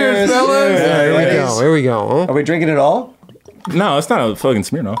 Hey, cheers, fellas. Here we Ladies. go. Here we go. Are Huh? we drinking it all? No, it's not a fucking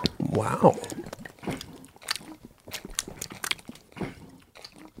Smirnoff. Wow.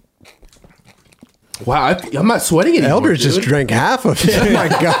 Wow, I'm not sweating anymore. Eldridge just dude. drank half of it. Oh my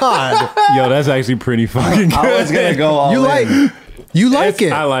god. Yo, that's actually pretty fucking good. I was gonna go all You in. like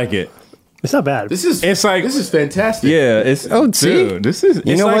it. I like it. It's not bad. This is It's like- this is fantastic. Yeah, it's see? dude. This is You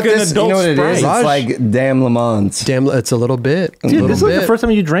it's know like what an this? You adult know what it Sprite. is? Raj? It's like damn Le Mans. Damn, it's a little bit. A Dude, little this is like bit. the first time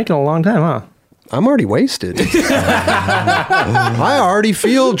you drank in a long time, huh? I'm already wasted. I already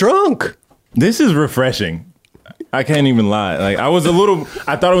feel drunk. This is refreshing. I can't even lie. Like I was a little.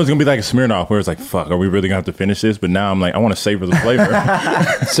 I thought it was gonna be like a Smirnoff, where it's like, "Fuck, are we really gonna have to finish this?" But now I'm like, I want to savor the flavor.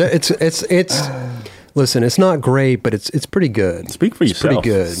 So it's. Listen, it's not great, but it's pretty good. Speak for It's pretty yourself.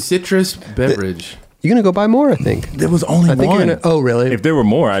 good. Citrus beverage. You're gonna go buy more, I think. There was only I think one. you're gonna. Oh, really? If there were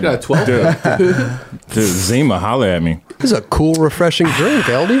more, I'd Got a 12 Dude, Zima, holler at me. This is a cool, refreshing drink,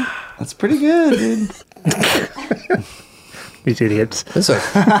 Eldy. That's pretty good, dude. These idiots. That's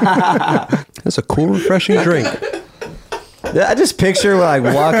a cool, refreshing drink. I just picture like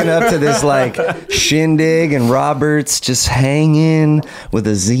walking up to this like shindig and Roberts just hanging with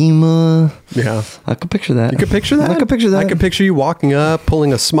a Zima. Yeah. I could picture that. You could picture that? I could picture that. I could picture you walking up,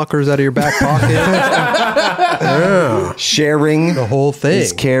 pulling a Smucker's out of your back pocket. Yeah. Sharing The whole thing.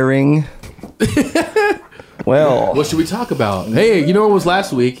 is caring. Well, What should we talk about? Hey, you know what was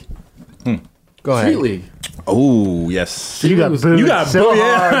last week? Go Street League. Oh yes. You got was- booed. You got so booed,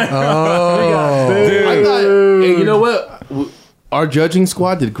 yeah. hard. You got booed. I thought, hey, you know what? Our judging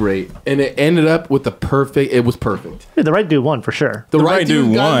squad did great, and it ended up with the perfect. It was perfect. Dude, the right dude won for sure. The right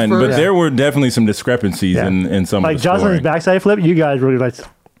dude got won, first. but there were definitely some discrepancies Yeah. in some Like of the Jocelyn's scoring. backside flip, you guys really like.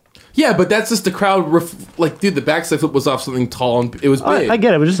 Yeah, but that's just the crowd. Like, dude, the backside flip was off something tall, and it was big. I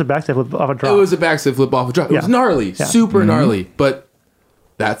get it. It was just a backside flip off a drop. It was a backside flip off a drop. It was Yeah. gnarly, Yeah. super gnarly. But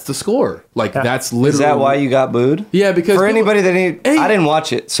that's the score. Like that's literally. is that why you got booed? Yeah, because For people- anybody that ain't, Hey. I didn't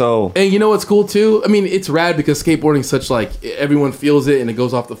watch it, so And you know what's cool too? I mean, it's rad because skateboarding's such like everyone feels it and it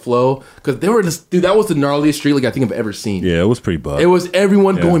goes off the flow. Because they were just, dude, that was the gnarliest street league I think I've ever seen. Yeah, it was pretty bugged. It was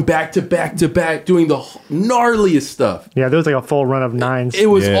everyone Yeah. going back to back to back, doing the gnarliest stuff. Yeah, there was like a full run of nines. It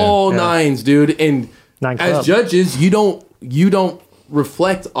was Yeah. all Yeah. nines, dude. And Nine as club. judges, you don't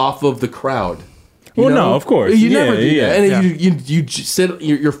reflect off of the crowd. You Well, know? no, of course. You Yeah, never do yeah. that. And Yeah. you just sit,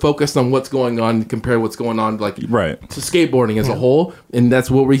 you're focused on what's going on, compare what's going on, like Right. to skateboarding as a whole, and that's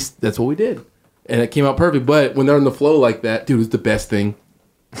what we did, and it came out perfect. But when they're in the flow like that, dude, it was the best thing.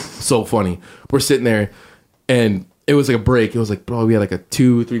 So funny. We're sitting there, and it was like a break. It was like, bro, we had like a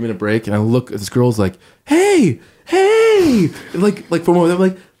 2-3 minute break, and I look at this girl's like, hey, and like for a moment, I'm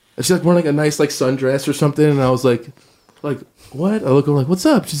like, she's like wearing like a nice like sundress or something, and I was like, what? I look over like, what's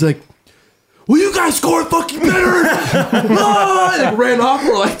up? She's like, will you guys score fucking better? No! I like, ran off.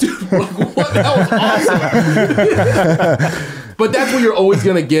 We're like, dude, like, what? That was awesome. But that's what you're always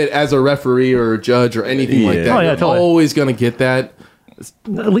gonna get as a referee or a judge or anything like Yeah. that. Oh, yeah, You're totally. always gonna get that.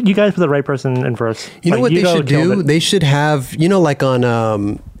 You guys put the right person in first. You know Like, what they Yugo should killed do? it. They should have, like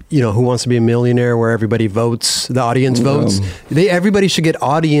on, Who Wants to Be a Millionaire, where everybody votes, the audience votes. Everybody should get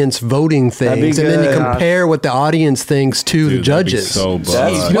audience voting be things, and then you good. compare what the audience thinks to the Dude, that'd be judges. so bugged.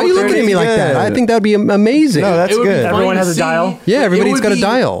 That's- Why are you looking at me like that? I think that'd be amazing. No, that's It would be good. funny Everyone to has a see. dial? Yeah, It everybody's would got a be-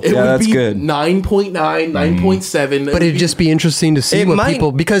 dial. It Yeah, would that's be good. 9.9, 9.7. But it'd just be interesting to see It what might-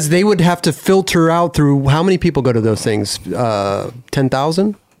 people, because they would have to filter out through how many people go to those things.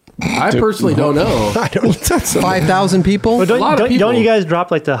 10,000? I personally don't know. I don't. 5,000 people. But a lot of don't people. you guys drop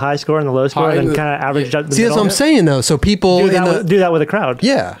like the high score and the low score High and and then the- kind of average up the See, that's what middle? I'm saying though. So people Do in that, the with, do that with a crowd.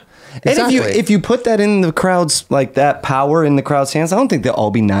 yeah. And Exactly. if you put that in the crowd's like that power in the crowd's hands, I don't think they'll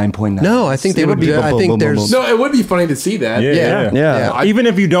all be 9.9. No, I think they It would be be. I boom, think boom, boom, there's. boom. No, it would be funny to see that. Yeah. Yeah. Even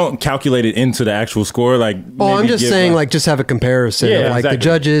if you don't calculate it into the actual score, like Oh, I'm maybe just give, saying, like, just have a comparison Yeah, of like exactly. the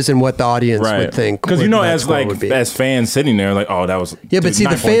judges and what the audience right, would think. because what that as score like would be. as fans sitting there, like, oh, that was Yeah, but dude, see,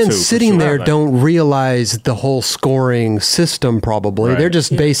 the 9.2 fans for sitting sure. there Like, don't realize the whole scoring system. Probably Right. they're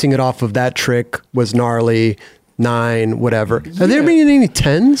just basing it off of that trick was gnarly, 9, whatever. Are there being any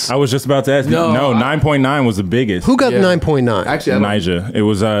 10s? I was just about to ask. No, No, I- 9.9 was the biggest. Who got Yeah. 9.9? Actually, I don't, Nija? It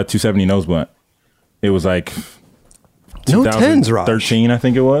was 270 nose blunt. It was like No 10s, Raj. 13, I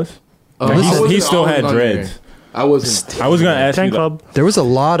think it was. I he wasn't still had on there. dreads. I wasn't. I was gonna ask 10 you. club. There was a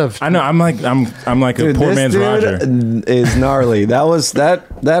lot of. I know. I'm like a Dude, poor this man's dude Roger. is gnarly.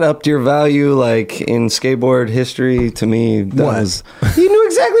 That upped your value like in skateboard history to me. That What? was you knew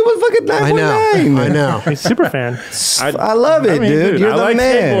exactly what fucking 9.9. I know. He's a super fan. I love it, I mean, dude. dude, You're I the like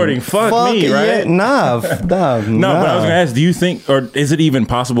man. skateboarding. Fuck me, it, right? Yeah, nah, nah. No, but I was gonna ask. Do you think, or is it even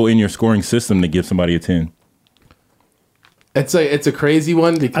possible in your scoring system to give somebody a 10? It's a crazy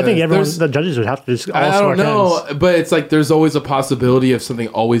one because I think everyone, there's- the judges would have to just all I score don't know, 10s. but it's like there's always a possibility of something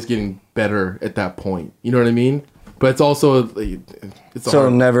always getting better at that point. You know what I mean? But it's also it's So it'll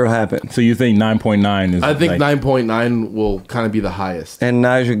hard. never happen. So you think 9.9 is? I think like 9.9 will kind of be the highest And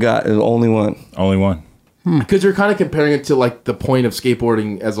Nigel got the only one. only one. because you're kind of comparing it to like the point of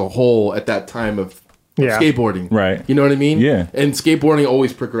skateboarding as a whole at that time of Yeah. skateboarding, Right. You know what I mean? Yeah. And skateboarding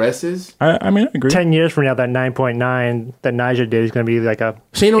always progresses. I mean, I agree. 10 years from now, that 9.9 that Nigel did is going to be like a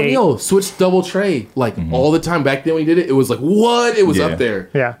Shane 8. O'Neill switched double tray like all the time. Back then when he did it, it was like what? It was Yeah. up there.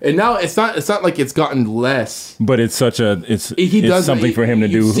 Yeah. And now it's not like it's gotten less. But it's such a it's He does- something for him to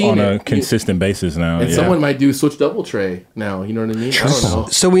you've do seen on a it. consistent basis now. And yeah. someone might do switch double tray now. You know what I mean? I don't know.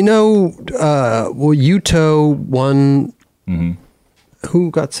 So we know. Yuto won.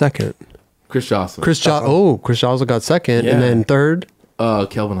 Who got second? Chris Jocelyn. Chris Joslin got second, Yeah. and then third.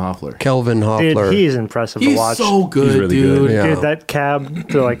 Kelvin Hoffler. Kelvin Hoffler. Dude, he's impressive to He's watch. so good, He's really dude. good. Yeah. Dude, that cab,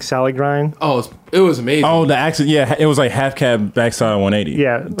 the like salad grind. Oh, it was amazing. Oh, the accident. Yeah, it was like half cab backside 180.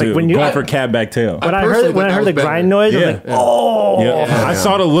 Yeah, like Dude, when you- going for cab back tail. When I personally heard when thought I that heard was the better. grind noise, I was Yeah. like, oh. Yeah. I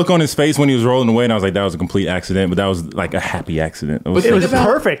saw the look on his face when he was rolling away, and I was like, that was a complete accident, but that was like a happy accident. It was, But It was Think about-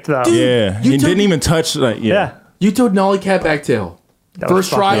 perfect though. yeah, You he took- didn't even touch. Like, Yeah. You told nollie cab back tail. That was First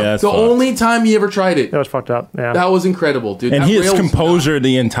fucked try. Yeah, that's the fucked. only time he ever tried it. That was fucked up. Yeah. That was incredible, dude. and That his rail was composure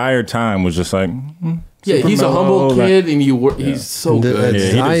the entire time was just like, Yeah, he's a mellow, humble like- kid, and he's so The- good. Yeah,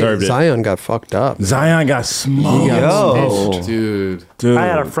 he deserved it. Zion got fucked up. Zion got smoked. Yo. Dude. Dude, I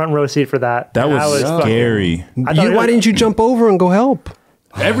had a front row seat for that. that And was fucking- scary. I thought it Why was- didn't you jump over and go help?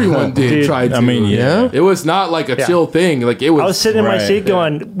 Everyone did Dude. try to. I mean, yeah. It was not like a Yeah. chill thing. Like, it was. I was sitting in my Right. seat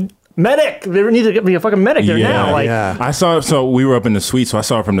going, medic! There needs to get me a fucking medic there now. Like, yeah. I saw it. So we were up in the suite, so I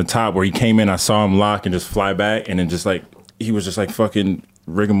saw it from the top where he came in. I saw him lock and just fly back, and then just like he was just like fucking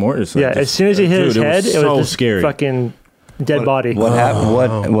rigor mortis. Like, yeah, just- as soon as he hit dude, his head, it so was just scary. fucking dead body. What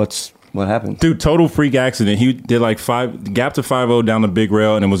happened? What happened? Dude, total freak accident. He did like gap to 5-0 down the big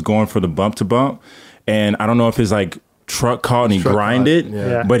rail, and then was going for the bump to bump. And I don't know if his like truck caught and he Truck grinded, caught,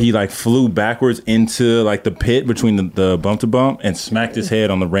 yeah. but he like flew backwards into like the pit between the bump to bump and smacked his head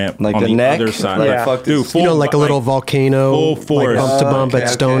on the ramp Like on the the neck? other side. Like, Like, fuck dude, this. full, Like a little volcano, full force. like bump to bump at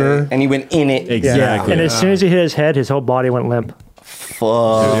Stoner. And he went in it. Exactly. And as soon as he hit his head, his whole body went limp.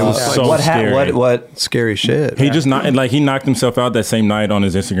 Fuck. It was so scary. What? Scary shit. He just knocked, like he knocked himself out that same night on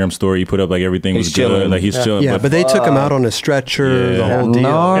his Instagram story. He put up like everything was He's good, chilling. like he's chilling. Yeah, but they took him out on a stretcher, the whole deal.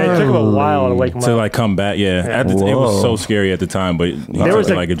 No. And it took him a while to wake him to up. like come back, it was so scary at the time, but he took was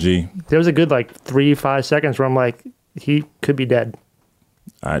it a- like a G. There was a good like 3-5 seconds where I'm like, he could be dead.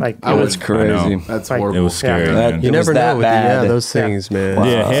 Like, I it would- was Crazy. I know. That's Like, horrible. It was scary. Yeah. Man. You It was never that know. bad. Those things, man.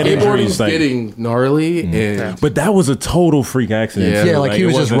 Yeah, head injuries. Skateboarding's Like, getting gnarly, and but that was a total freak accident. Yeah. too. Yeah, like he it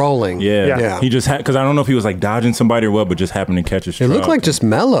was just wasn't- rolling. Yeah, Yeah. he just had because I don't know if he was like dodging somebody or what, but just happened to catch his. It looked like just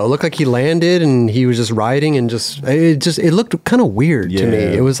mellow. It looked like he landed and he was just riding and it looked kind of weird to me. Yeah.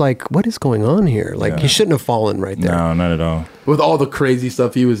 It was like, what is going on here? Like he shouldn't have fallen right there. no, not at all. with all the crazy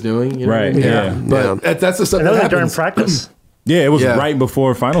stuff he was doing, you know what I Right, mean? yeah. But that's the stuff and that that was like during happens. practice. Yeah, it was Yeah. right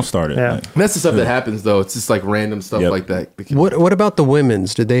before finals started. Yeah. Like, That's the stuff that happens, though. It's just like random stuff Yep. like that. What about the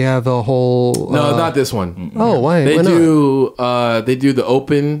women's? Did they have a whole? No, not this one. Oh, why? They Why not? do the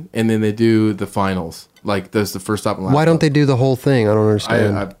open and then they do the finals. Like there's the first stop and last. Why don't stop. they do the whole thing? I don't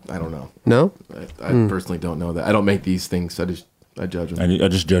understand. I don't know. No, I personally don't know that. I don't make these things. I judge them. I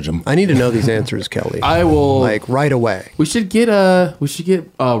just judge him. I need to know these answers, Kelly. I will Like right away. We should get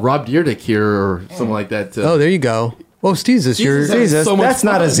Rob Deerdick here or something like that. Oh, there you go. Oh, Jesus, you're. Jesus, Jesus, so much that's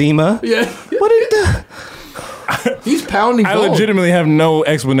not a fun. Zima. Yeah, What is that? he's pounding. I gold. legitimately have no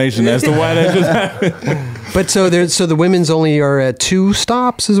explanation as to why that just happened. But so the women's only are at 2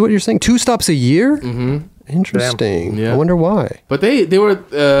 stops, is what you're saying? 2 stops a year? Mm-hmm. Interesting. Yeah. I wonder why. But they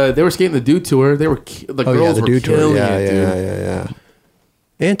were skating the Dude Tour. They were the Oh yeah, girls the were Dude Tour. killing Yeah, it, dude.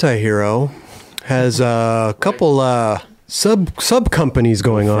 yeah. Antihero has a couple sub companies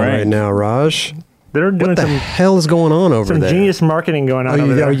going on Frank. right now. Raj, They're doing what the hell is going on over some there? genius marketing going on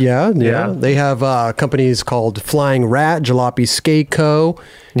over there. Yeah. Yeah. They have companies called Flying Rat, Jalopy Skate Co.,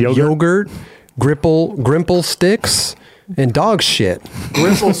 Yogurt, Grimple Sticks, and Dog Shit.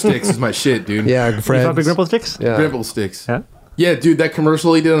 Grimple Sticks is my shit, dude. Yeah, You Fred. fuck with Grimple Sticks? Yeah. Grimple Sticks. Yeah. Yeah, dude, that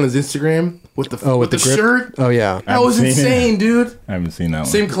commercial he did on his Instagram with the Oh, with the, the grip? shirt. Oh yeah. That was haven't seen it. insane, dude. I haven't seen that one.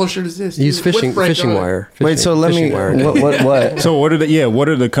 Same color shirt as this. He's dude, with fishing Frank on it. wire. Wait, so let Fishing me. wire. What? So what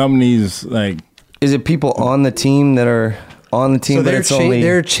are the companies like? Is it people on the team that are on the team, So but they're it's only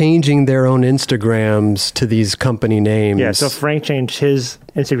they're changing their own Instagrams to these company names. Yeah, so Frank changed his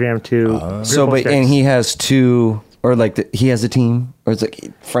Instagram to so, Grimple but Sticks. and he has 2, or like he has a team, or it's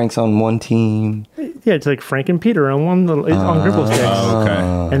like Frank's on one team. Yeah, it's like Frank and Peter on one little, it's on Grimple Sticks. Oh,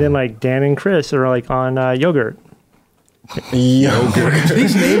 okay. And then like Dan and Chris are like on Yogurt.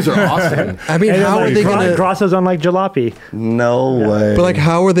 These names are awesome. I mean, And how then are like they gonna? Grasso's on like Jalopy. No way. But like,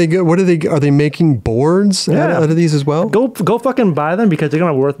 how are they? What are they? Are they making boards Yeah. out of these as well? Go fucking buy them because they're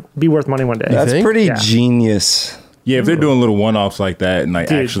gonna be worth money one day. That's think? pretty Yeah. genius. Yeah, if they're doing little one-offs like that and like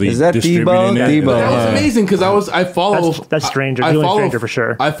Dude, actually is that distributing Debo? it, Debo. That was amazing because I follow That's Stranger, I doing follow Stranger for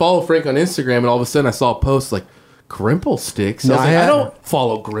sure. I follow Frank on Instagram, and all of a sudden I saw a post like Grimple Sticks. No, I was I like, had- I don't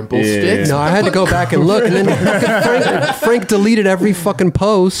follow Grimple Yeah. Sticks. No, I had to go back and look, and then Frank deleted every fucking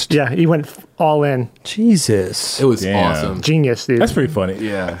post. Yeah, he went all in. Jesus. It was Damn. awesome. Genius, dude. That's pretty funny.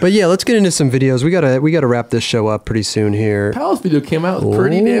 Yeah. But yeah, let's get into some videos. We gotta wrap this show up pretty soon here. Pal's video came out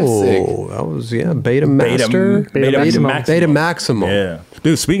pretty damn sick. Oh, that was Beta Master, Betamaximum. Betamaximum. Yeah,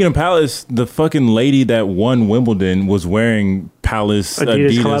 dude. Speaking of Palace, the fucking lady that won Wimbledon was wearing Palace Adidas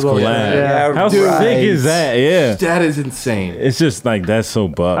Adidas collab. collab. Yeah. How Right. sick is that? Yeah. That is insane. It's just like that's so I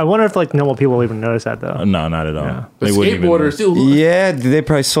buck. wonder if like normal people even notice that though. No, not at all. Yeah. The They wouldn't even skateboarders, know. too. Yeah, they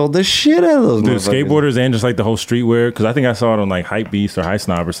probably sold the shit out of those Dude, motherfuckers. skateboarders and just like the whole streetwear, because I think I saw it on like Hype Beast or High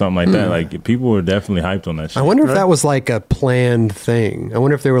Snob or something like that. Like people were definitely hyped on that shit. I wonder if that was like a planned thing. I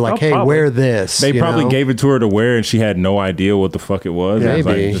wonder if they were like, Oh, "Hey, probably. wear this." They you probably know? gave it to her to wear, and she had no idea what the fuck it was. It was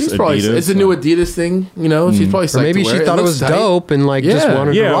Maybe. like just She's probably, Adidas. it's a new Adidas thing, you know? She's probably psyched Or maybe to she wear thought it looks was tight. dope and like just Yeah.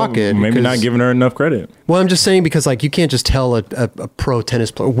 wanted to rock it. Maybe because- not giving her enough credit. Well, I'm just saying because like you can't just tell a pro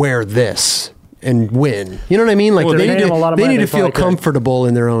tennis player wear this and win. You know what I mean? Like Well, they they need pay them a lot to, of they money, need to they feel probably could. comfortable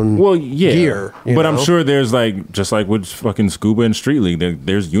in their own Well, yeah, gear. you but I'm know? sure there's like just like with fucking Scuba and Street League,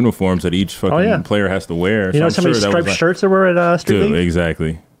 there's uniforms that each fucking yeah. player has to wear. You know, I'm some of these sure that was striped like- shirts that were at Street Dude, League?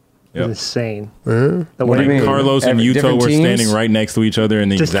 exactly. It's Yep. insane. What do you Like mean? Carlos and Yuto Different were teams? standing right next to each other in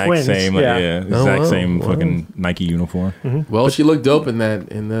the Just exact twins, same, like, yeah. exact wow, same wow. fucking Nike uniform. Well, she looked dope in that,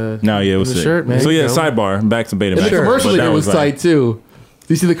 in the, No, yeah, it was in the sick. shirt, man. So yeah, You know? sidebar, back to Betamaximum. And the Sure. commercial But they that did was like- tight too.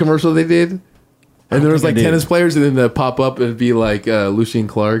 Do you see the commercial they did? And there was think like I did. tennis players, and then the pop up and it'd be like Lucien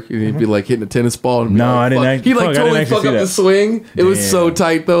Clark, and he'd be like hitting a tennis ball. And be No, like, I didn't fuck. act- He like fuck, I didn't totally actually fuck see up that. the swing. It was so Damn.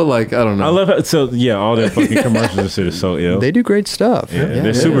 tight though. Like I don't know. I love how, so yeah, all their fucking commercials and shit is so ill. they do great stuff. yeah,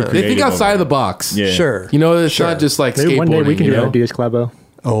 they're super creative. They think outside of the over box. it. Yeah. Sure. You know, it's Sure. not just like Maybe skateboarding. one day we can you do know? an Adidas collabo.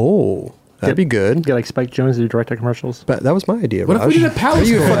 Oh, that'd be good. Get like Spike Jones to do direct commercials. But that was my idea. What if Raj. we did a Palace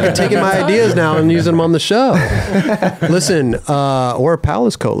You collab? fucking taking my ideas now and using them on the show. Listen, or a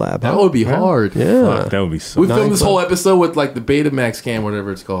Palace collab. That would be hard. yeah. Fuck, that would be so We filmed this Nice. whole episode with like the Betamax cam,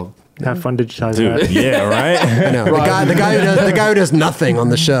 whatever it's called. Have fun digitizing Dude, that. yeah, right? I know. The guy who does nothing on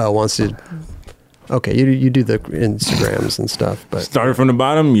the show wants to. Okay, you do the Instagrams and stuff, but Started from the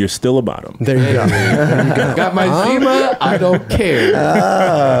bottom, you're still a bottom. there you go. Got my Zima. I don't care.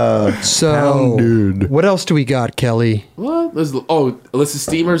 So, what else do we got, Kelly? What? Alyssa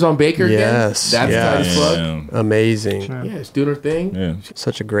Steamer's on Baker again. Yes, That's yes. tight as fuck. Yeah. Amazing. Yeah, she's doing her thing. Yeah.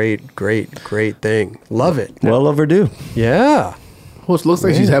 Such a great thing. Love it. Well overdue. Yeah. Well, it looks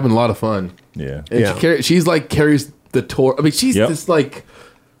like she's having a lot of fun. Yeah. And Yeah. she's like carries the tour. I mean, she's Yep. just like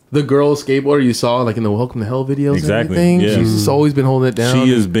the girl skateboarder you saw like in the Welcome to Hell videos Exactly, and everything. yeah. She's just always been holding it down.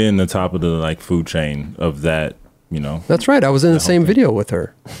 She has been the top of the like food chain of that, you know. That's right. I was in the same video with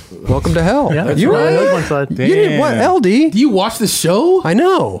her. Welcome to hell. Yeah, you right. were. That was one side. You did what, LD? Do you watch the show? I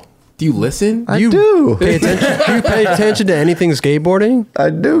know. Do you listen? You do. Pay attention. Do you pay attention to anything skateboarding?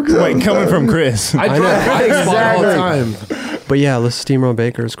 I do. Wait, coming from Chris. I drive by the spot all the time. But yeah, Liz Steamroll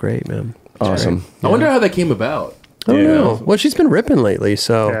Baker is great, man. Awesome. I wonder how that came about. I don't Yeah. know. Well, she's been ripping lately,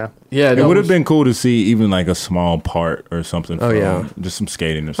 so Yeah. Yeah, It would have been cool to see even like a small part or something. Oh, from yeah. just some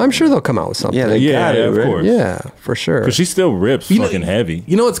skating or something. I'm sure they'll come out with something. Yeah, they Yeah, got it, of right? course. Yeah, for sure. Because she still rips You know- fucking heavy.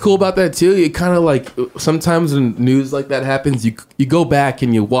 You know what's cool about that too? It kind of like sometimes when news like that happens, you go back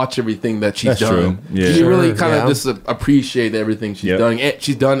and you watch everything that she's That's done. true. Yeah. You really Sure, kind of yeah. just appreciate everything she's Yep. done.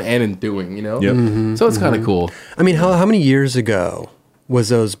 She's done and in doing. You know. Yep. Mm-hmm. So it's kind of cool. I mean, how many years ago was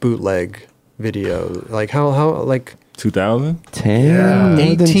those bootleg videos? Like how like 2000? 10?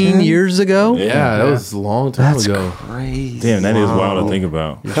 18 years ago? Yeah, that was a long time That's ago. crazy. Damn, that is wild to think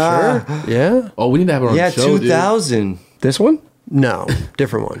about. Sure. Yeah. Oh, we need to have her on Yeah, the show, dude. 2000. This one? No,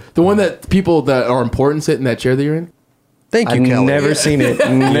 different one. The one that people that are important sit in that chair that you're in. Thank you, I've Kelly. never seen it.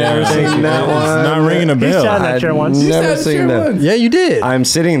 Never seen that It's one. not ringing a He bell. sat in that chair once. Never sat in the seen chair that. once. Yeah, you did. I'm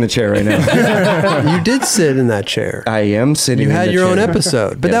sitting in the chair right now. You did sit in that chair. I am sitting. You in had the your own chair.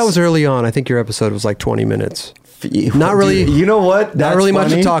 episode, but that Yes. was early on. I think your episode was like 20 minutes. Dude, Not really- You know what? Not That's really much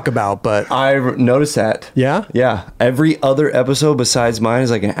funny. to talk about, but I noticed that. yeah. Yeah. Every other episode besides mine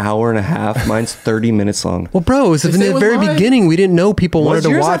is like an hour and a half. Mine's 30 minutes long. Well, bro, it was in same the with very mine. beginning. We didn't know people wanted Was to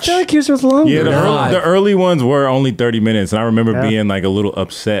yours? watch. I feel like yours was longer. Yeah, No. the early ones were only 30 minutes. And I remember Yeah. being like a little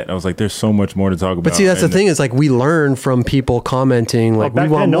upset. I was like, there's so much more to talk about. But see, that's the And thing is like we learn from people commenting Well, like back we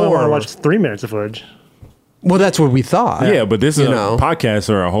want then, no one wanted to more. watch 3 minutes of footage. Well, that's what we thought. Yeah, but this is You know. podcasts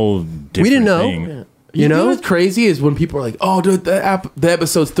are a whole different We didn't know. thing. You know? what's crazy is when people are like, "Oh, dude, the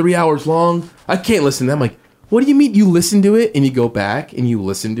episode's 3 hours long. I can't listen to that." I'm like, "What do you mean? You listen to it and you go back and you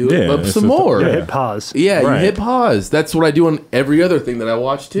listen to it Yeah, but it's some just- more?" Yeah, Yeah. hit pause. Yeah, Right. you hit pause. That's what I do on every other thing that I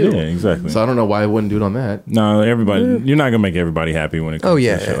watch too. Yeah, exactly. So I don't know why I wouldn't do it on that. No, everybody, you're not gonna make everybody happy when it comes Oh to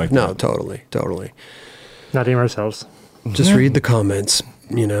yeah. shit like No, that. totally. Not even ourselves. Just read the comments.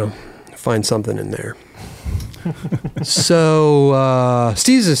 You know, find something in there. So,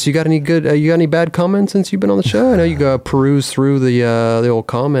 Steezus, you got any good? You got any bad comments since you've been on the show? I know you go peruse through the old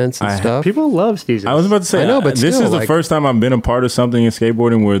comments and I- stuff. People love seasons. I was about to say, I know, but this still, is the like- first time I've been a part of something in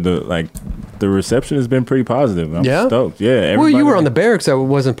skateboarding where the like the reception has been pretty positive. I'm Yeah? stoked. Yeah. Well, you everybody- were on the barracks that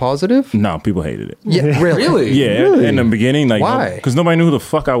wasn't positive. No, people hated it. Yeah, really. Really? Yeah, Really? in the beginning, like, Why? Because nobody knew who the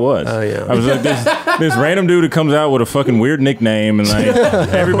fuck I was. Oh, yeah. I was like this random dude who comes out with a fucking weird nickname, and like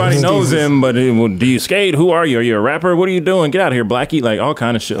everybody knows him. But well, do you skate? Who are you? Are you a rapper? What are you doing? Get out of here, Blackie! Like all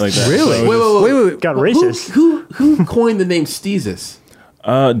kind of shit like that. Really? So Wait. Got racist. Who coined the name Steezus?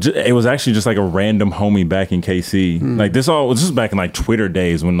 it was actually just like a random homie back in KC. Like this was back in like Twitter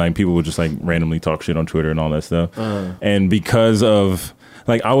days when like people would just like randomly talk shit on Twitter and all that stuff. And because of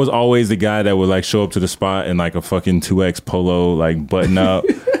like I was always the guy that would like show up to the spot in like a fucking 2X polo like button up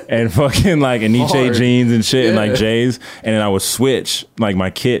and fucking like Aniche Hard. jeans and shit and like J's, and then I would switch like my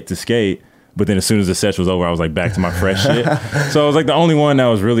kit to skate. But then as soon as the session was over, I was like back to my fresh shit. So I was like the only one that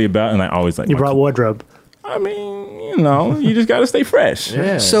was really about, and I always like You my brought wardrobe. I mean, you know, you just got to stay fresh.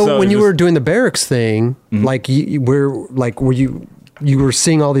 Yeah. So when you just- were doing the barracks thing, like were you were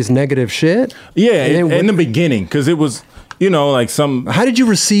seeing all these negative shit? Yeah, And then in the beginning, because it was, you know, like some How did you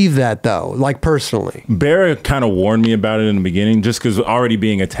receive that though? Like personally? Bear kind of warned me about it in the beginning, just because already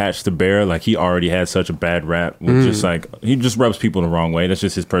being attached to Bear, like he already had such a bad rap. With just like he just rubs people the wrong way. That's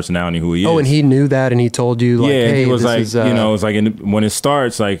just his personality, who he is. Oh, and he knew that, and he told you, like, yeah, hey, he was this like, is, you know, it's like when it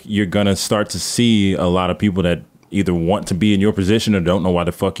starts, like you're gonna start to see a lot of people that either want to be in your position or don't know why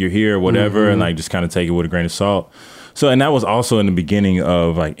the fuck you're here or whatever, and like just kind of take it with a grain of salt. So, and that was also in the beginning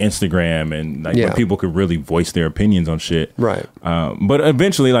of like Instagram and like Yeah. when people could really voice their opinions on shit. Right. But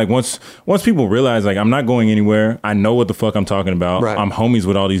eventually, like once people realize like I'm not going anywhere, I know what the fuck I'm talking about. Right. I'm homies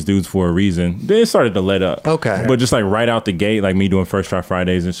with all these dudes for a reason. Then it started to let up. Okay. But just like right out the gate, like me doing First Try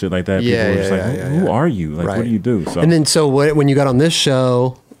Fridays and shit like that. Yeah, people were yeah, just like, yeah, who yeah. are you? Like, Right. what do you do? So, And then so when you got on this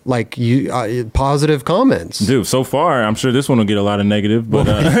show, like you positive comments. dude, so far, I'm sure this one will get a lot of negative, but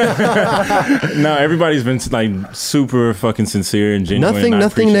no, everybody's been like super fucking sincere and genuine. Nothing, and I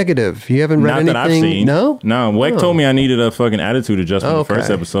nothing appreciate- negative. You haven't read Not anything. that I've seen. No. Weck told me I needed a fucking attitude adjustment Oh, the first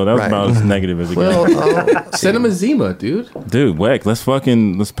okay. episode. That was Right. about as negative as it Well, gets. Send him a Zima, dude. Dude, Weck, let's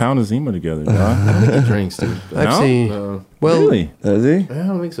pound a Zima together, dog. He drinks, dude. I've No? seen. Well, Really? Does he? I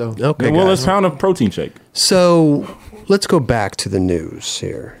don't think so. okay. Well, guys. let's pound a protein shake. So let's go back to the news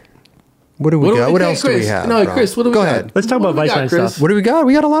here. What do we got? What else do we Chris, have? No, Rob? Chris, what do we Go got? ahead. Let's talk What about do we got, Viceland Chris? stuff. What do we got?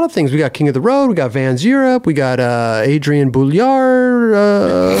 We got a lot of things. We got King of the Road. We got Vans Europe. We got Adrian Bouliard,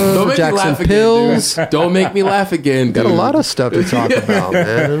 Don't make me Jackson laugh Pills. again, dude. Don't make me laugh again, Got dude. a lot of stuff to talk about,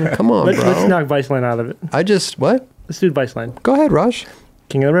 man. Come on, Let's bro. knock Viceland out of it. I just what? Let's do Viceland. Go ahead, Raj.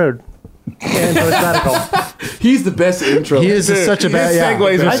 King of the Road. And Post Radical. He's the best intro. He is such a bad. His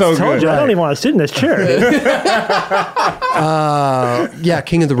segues Yeah. are I so told good. you, I don't even want to sit in this chair. Yeah,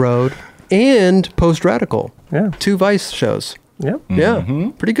 King of the Road and Post Radical. Yeah. 2 Vice shows. Yep. Yeah,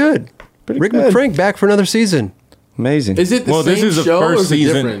 pretty good. Rick good. McFrank back for another season. Amazing. Is it the Well, same this is the show or first is it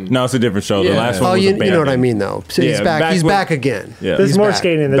season. different? No, it's a different show. The Yeah. last one Oh, was you abandoned. know what I mean, though. So he's Yeah, back. back He's with- back again. Yeah. There's He's more back.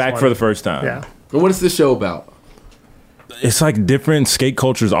 skating in this Back one. for the first time. Yeah. And what is this show about? It's like different skate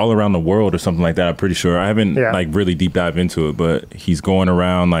cultures all around the world or something like that. I'm pretty sure. I haven't Yeah. like really deep dive into it, but he's going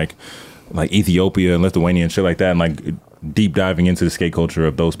around like Ethiopia and Lithuania and shit like that, and like deep diving into the skate culture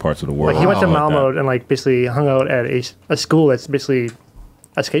of those parts of the world. Like he went to Like that. Malmo and like basically hung out at a school that's basically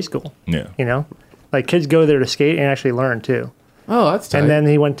a skate school. Yeah. You know, like kids go there to skate and actually learn too. Oh, that's tight. And then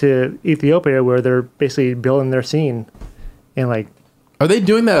he went to Ethiopia where they're basically building their scene, and like Are they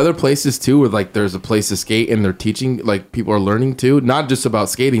doing that other places too, where like there's a place to skate and they're teaching, like people are learning too, not just about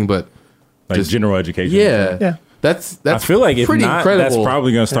skating, but Like just- general education. yeah, Yeah. That's I feel like if pretty not, incredible. that's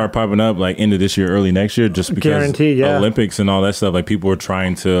probably going to start popping up like into this year, early next year, just because Guaranteed, yeah. Olympics and all that stuff. Like people are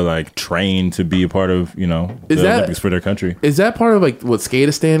trying to like train to be a part of, you know, the Is that- Olympics for their country. Is that part of like what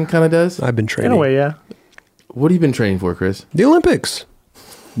Skatistan kind of does? I've been in training. a way, yeah. What have you been training for, Chris? The Olympics.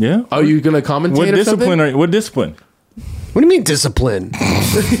 Yeah. Are you gonna commentate What or discipline? something? What discipline? What do you mean discipline?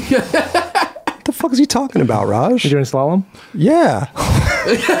 What the fuck is he talking about, Raj? You doing slalom? Yeah,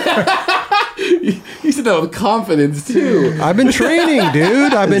 You said that with confidence too. I've been training,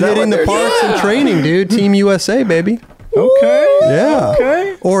 dude. I've been that hitting what the they're- parks and training, dude. Team USA, baby. Okay. Yeah.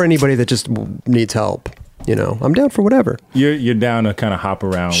 Okay. Or anybody that just needs help. You know, I'm down for whatever. You're down to kind of hop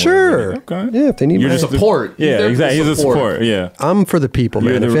around. Sure. Okay. Yeah, if they need You're my just help. Support. He's Yeah, there for exactly. He's a support. support. Yeah. I'm for the people,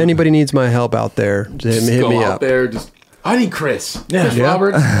 You're man. the- If anybody needs my help out there, just hit Go me out up. there, just I need Chris. Chris Yeah.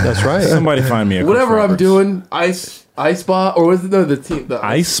 Roberts. That's right. Somebody find me a Whatever Chris I'm Roberts. doing, ice spa or was it the team? The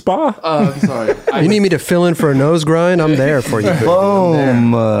Ice spa. I'm sorry. You need me to fill in for a nose grind? I'm there for you. baby.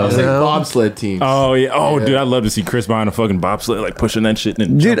 Boom. I was saying No. bobsled team. Oh yeah. Oh dude, I'd love to see Chris behind a fucking bobsled, like pushing that shit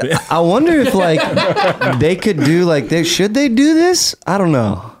and Dude, jumping. I wonder if like they could do like they should they do this? I don't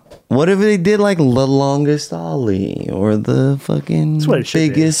know. What if they did like the longest ollie or the fucking what it should be.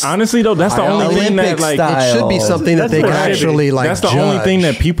 biggest? Honestly, though, that's the only thing that Olympic like. style. It should be something that That's they what can it should be. actually like. That's the only thing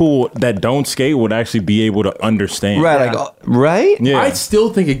that people that don't skate would actually be able to understand. Right, like right? Yeah. I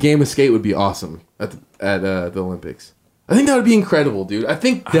still think a game of skate would be awesome at the Olympics. I think that would be incredible, dude. I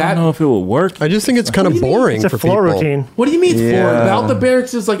think I that. don't know if it would work. I just think it's kind of boring It's a for floor people. routine. What do you mean for? Yeah. About the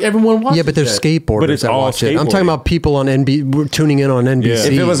barracks is like everyone watches. Yeah, but there's that. skateboarders But it's that all watch it. I'm skateboarding. talking about people on tuning in on NBC.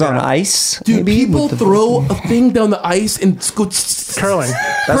 If it was on ice, Dude, maybe, people with the- throw a thing down the ice and go Curling.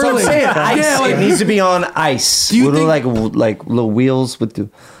 That's what I'm curling. saying. Ice. Yeah, like- it needs to be on ice. Do you Little think- like little wheels with the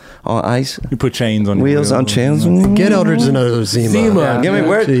on ice. You put chains on your Wheels on chains. Get Eldridge another Zima. Zima. Give me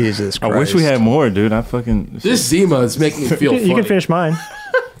where. Jesus I Christ. wish we had more, dude. I fucking This Zima is making me feel funny. You can finish mine.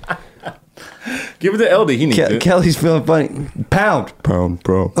 give it to LD. He needs it. Kelly's feeling funny. Pound,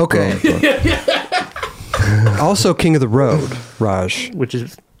 bro. Okay. Also, King of the Road, Raj. Which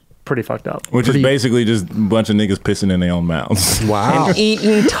is pretty fucked up. Which is basically just a bunch of niggas pissing in their own mouths. Wow. And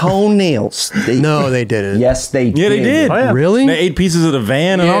eating toenails. No, they didn't. Yes, they did. Yeah, they did. Oh, yeah. Really? They ate pieces of the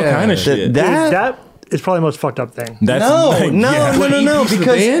van and all Yeah. kind of shit. That, Is probably the most fucked up thing. That's no, like, no, yeah. no, Piece of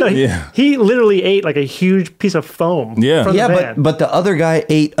because van? No, he, Yeah. he literally ate like a huge piece of foam. Yeah. From yeah, the van. but the other guy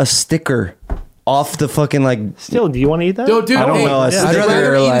ate a sticker off the fucking like. Still, do you want to eat that? Yo, dude, I don't hey, know, a I'd sticker,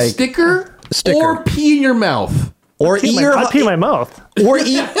 rather eat a like- sticker, Sticker. or pee in your mouth. Or eat your I'd pee in my mouth. or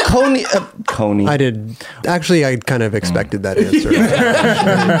eat coney. Coney. I did. Actually, I kind of expected that answer.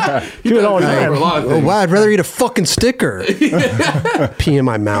 Do it all the For a time. lot of Oh, things. wow, I'd rather eat a fucking sticker. Pee in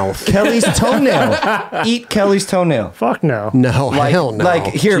my mouth. Kelly's toenail. Eat Kelly's toenail. Fuck no. No, Like, hell no. like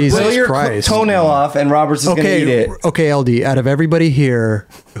here, Jesus blow your Christ. toenail off, and Robert's is gonna eat Okay, it. okay, LD. Out of everybody here,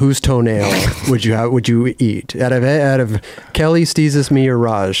 whose toenail would you eat? Out of Kelly, Steezus, me, or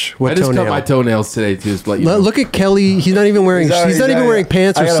Raj? What I just toenail? cut my toenails today too. Just to let you know. Look at Kelly. He's not even wearing. He's not even wearing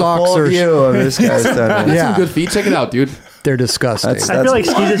pants or I got a socks full or. view of this guy's toenail. Got Yeah. some good feet. Check it out, dude. They're disgusting. That's- I feel like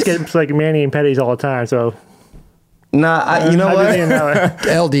Steve just gets like Manny and Petty's all the time. So Nah, you know I didn't even what?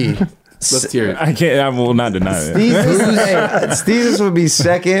 know it. LD. Let's hear it. I can't. I will not deny it. Steezus would be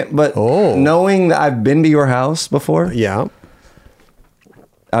second, but Oh. knowing that I've been to your house before, Yeah.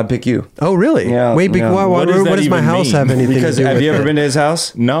 I'd pick you. Oh, really? Yeah, Wait, yeah. what What does that does my even house mean? have anything Because to do have with you ever it? been to his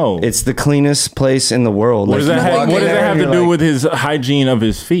house? No. It's the cleanest place in the world. What does Like, that you have? walk What in does that there have and to you're do like, with his hygiene of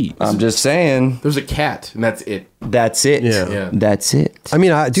his feet? I'm just saying. There's a cat, and that's it. That's it. Yeah. Yeah. That's it. I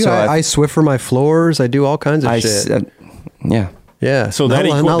mean, So I Swiffer my floors. I do all kinds of I shit. said, yeah. Yeah. So that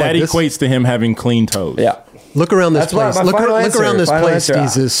Not like this. equates to him having clean toes. Yeah. Look around this That's why place. my Look final around answer, this final place, answer.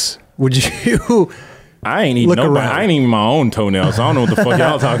 Jesus. Would you? I ain't even Look nobody. around. I ain't even my own toenails. So I don't know what the fuck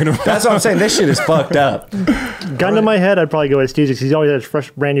y'all talking about. That's what I'm saying. This shit is fucked up. Gun to my head, I'd probably go with Steve because he's always has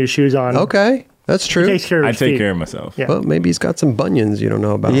fresh, brand new shoes on. Okay, that's He true. takes care of I his take feet. care of myself. Yeah. Well, maybe he's got some bunions you don't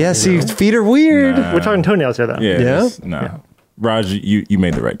know about. Yeah, you see, know? feet are weird. We're talking toenails here, though. Yeah. Yeah? it's- Nah. Raj, you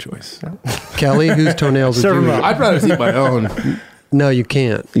made the right choice. Kelly, whose toenails would Serve you him eat? up. I'd rather eat my own. No, you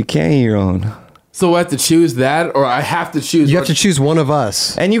can't. You can't eat your own. So I have to choose that, or I have to choose. You have to choose one of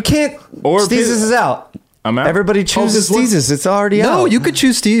us. And you can't. Or Steezus piss- is out. I'm out. Everybody chooses this one- Steezus. It's already out. No, you could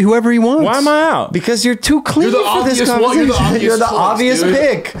choose Steve, whoever he wants. Why am I out? Because you're too clean You're the for this obvious one. conversation. You're the obvious, choice,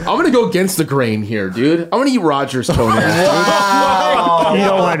 dude. pick. I'm gonna go against the grain here, dude. I'm gonna eat Roger's toenails. You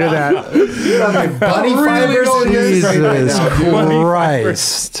don't want to do that. Bunny fibers in your Jesus dude.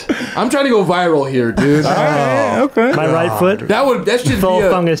 Christ. I'm trying to go viral here, dude. Okay. My right foot. That should Full be a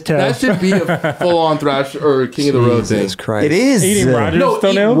fungus toe. That should be a full on thrash or King of the Road thing. Jesus Christ. It is. Eating Roger's No,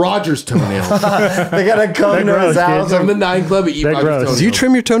 toenails? eat Roger's toenails. They gotta come They're to his gross, dude. house. From the 9 Club, eat They're Roger's gross. toenails. Do you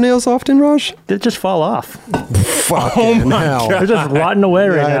trim your toenails often, Raj? They just fall off. Fucking hell. They're just rotting away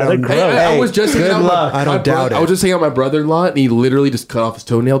right I now. They're don't- gross. I was just hanging good out with luck. I don't doubt it. I was just hanging out with my brother-in-law, and he literally just cut off his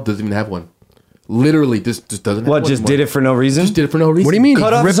toenail. Doesn't even have one. Literally, just doesn't. What? have Just one did anymore. it for no reason? Just did it for no reason. What do you mean?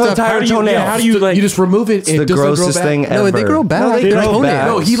 Cut He off his ripped up- entire toenail. How do you like? You just remove it. It's and the it doesn't grow grossest back. thing ever. No, they grow back. No, they They're grow toenails. back.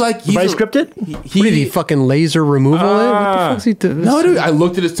 No, he's Vice script it? What did he fucking laser removal it? What the fuck's he doing? No, dude. I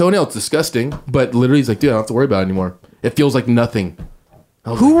looked at his toenail. It's disgusting. But literally, he's like, dude, I don't have to worry about it anymore. It feels like nothing.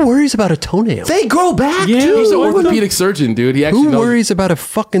 Who worries about a toenail? They grow back, Yeah. too. He's an orthopedic surgeon, dude. He actually Who knows. worries about a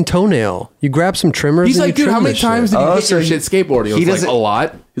fucking toenail? You grab some trimmers. He's and like, you dude, trim how many this times shit. did you Oh, hit so your he- shit skateboarding? he It's like doesn't- a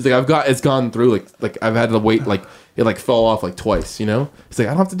lot. He's like, it's gone through like I've had to wait like it like fell off like twice. You know, he's like,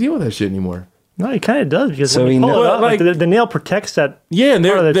 I don't have to deal with that shit anymore. No, he kind of does because So when he you pull knows- it up, Like- the nail protects that. Yeah, and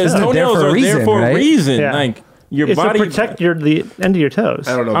part of the there's toe. toenails for a are there reason, for a right? reason. Yeah. Like your It's body. to protect the end of your toes.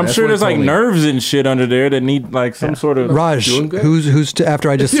 I don't know. I'm That's sure what there's he like told me. nerves and shit under there that need like some sort of. Raj, Doing good? who's after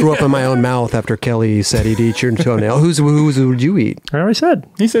I just threw up in my own mouth after Kelly said he'd eat your toenail. Who's would you eat? I already said.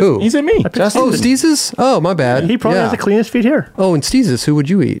 He said. Who? He said me. Oh, Steezus? Oh, my bad. He probably Yeah. has the cleanest feet here. Oh, and Steezus, who would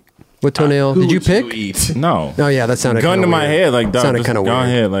you eat? What toenail Who did you would pick? eat? No. Oh yeah, that sounded Gun kinda to my weird. head, like, dog, sounded just kind of go weird.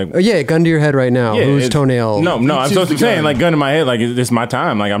 ahead, like- oh, yeah, gun to your head right now. Yeah, Whose it's- toenail? No, I'm choose just the saying, gun. like, gun to my head, like, it's my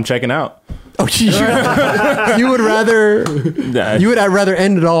time. Like, I'm checking out. Oh, you would rather I'd rather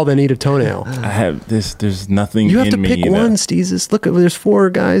end it all than eat a toenail. I have this. There's nothing. You have in to me pick that- one, Steezus. Look, there's 4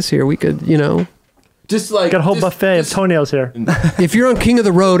 guys here. We could, Just like Got a whole just- buffet of just- toenails here. if you're on King of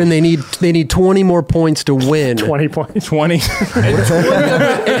the Road and they need 20 more points to win, 20 points. 20.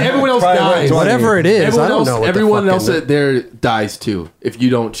 and everyone else dies. whatever it is, I Everyone don't else, know. What everyone the else fucking- there dies too if you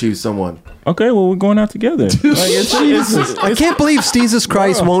don't choose someone. Okay, well, we're going out together. Like, I can't believe Steezus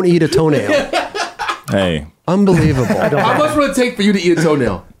Christ won't eat a toenail. hey, Unbelievable. How much would it take for you to eat a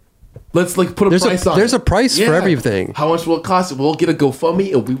toenail? Let's like put a price on There's it. a price for Yeah. everything. How much will it cost? We'll get a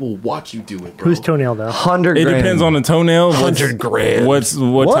GoFundMe and we will watch you do it, bro. Whose toenail, though? 100 it grand. depends on the toenail. 100 grand. What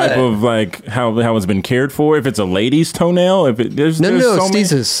What? type of like how it's been cared for? If it's a lady's toenail, if it there's No, there's no, so many-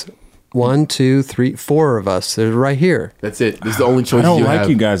 Steezus. 1, 2, 3, 4 of us. They're right here. That's it. This is the only choice I don't you like have.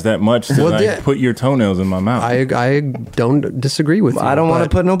 you guys that much to Well, like yeah. put your toenails in my mouth. I don't disagree with you. I don't want to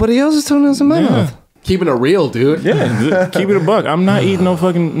but put nobody else's toenails in my mouth. Keeping it real, dude. yeah, keep it a buck. I'm not eating no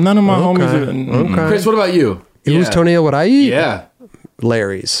fucking. None of my homies. Are, Okay. Chris, what about you? Whose toenail would I eat? Yeah.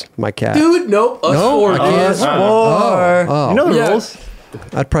 Larry's, my cat. Dude, nope. Us No, four, I dude. can't. Oh, You know the Yeah. rules.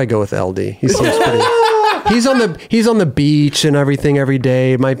 I'd probably go with LD. He seems pretty. He's on the beach and everything every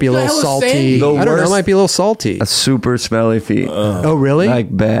day. It might be a little hell is salty. Sandy? The I don't know. It worst- might be a little salty. A super smelly feet. Oh, really?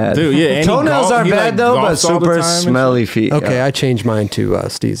 Like bad. Dude, yeah, and he Toenails golf- aren't he, bad like, though, but golfs all the super time and smelly feet. Okay, I changed mine to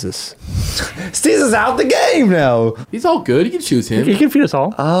Steezus. Steez is out the game now. He's all good. You can choose him. You can feed us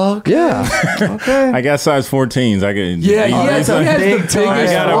all. Okay. Yeah. Okay. I got size 14s. I get. Yeah, he has the big biggest toe. I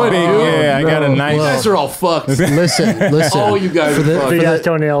got one, a big. dude. Yeah, I got a You nice. guys are all fucked. Listen. All you guys For are the- fucked. Big ass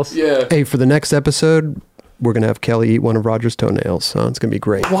toenails. Yeah. Hey, for the next episode, we're gonna have Kelly eat one of Roger's toenails. So it's gonna be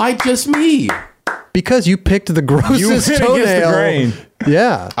great Why just me? because you picked the You went grossest against the toenail. grain.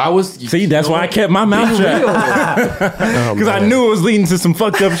 Yeah. I was. See, that's why I kept my mouth shut because I knew it was leading to some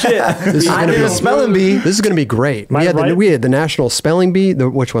fucked up shit. This is I gonna did be a spelling bee. This is gonna be great. My right- We had the national spelling bee.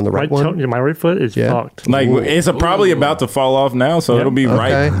 Which one? The right one? My right foot is Yeah. fucked. Like it's probably about to fall off now, so it'll be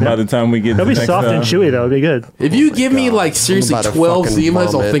right Okay. by the time we get. It'll to be next, soft and chewy, though. It'll be good. If you give me like seriously about to 12 fucking Zimas,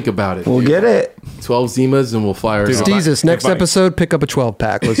 I'll vomit. think about it. We'll get it. 12 Zimas and we'll fire it. Steezus, next if I- episode, pick up a 12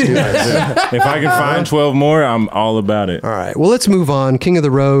 pack. Let's do this. If I can find 12 more, I'm all about it. All right. Well, let's move on. King of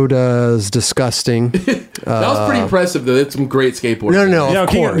the Road is disgusting. That was pretty impressive, though. It's some great skateboarding. No. Yeah, Of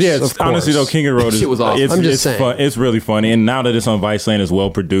King, course, yeah. of Honestly, though, course. King of the Road That shit was awesome. It's, I'm just it's saying. fun. It's really funny, and now that it's on Viceland, it's well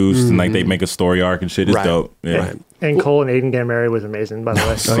produced, and like they make a story arc and shit. It's Right. dope. Yeah. Right. And Cole and Aiden getting married was amazing, by the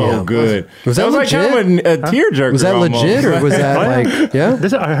way. So yeah. good. Was that was like kind of a tearjerker. Was that legit or was that like, yeah?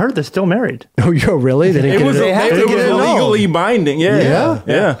 I heard they're still married. Oh, yo, really? They didn't It get was, it. it was legally binding. Yeah.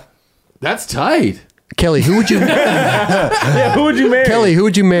 Yeah? That's tight. Kelly, who would you? Yeah. Who would you marry? Kelly, who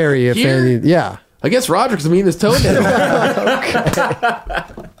would you marry if Here? any? Yeah. I guess Roger because I'm eating his toenail.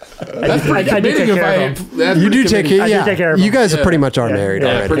 That's pretty I do committing take if care I. of him. That's You pretty do take committing. it. do Yeah. take care of You them. guys Yeah. pretty much are Yeah. married Yeah,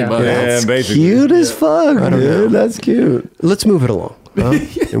 already. pretty much. Yeah, basically. Cute as fuck, dude. That's cute. Let's move it along.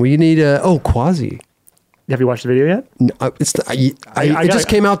 And we need Quasi. Have you watched the video yet? No, it's I I it got just it.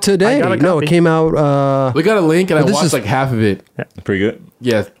 came out today. I got a No, it copy. came out. We got a link and I this watched is- like half of it. Pretty good.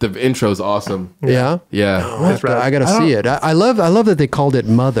 Yeah, the intro's awesome. Yeah. Yeah. I gotta see it. I love that they called it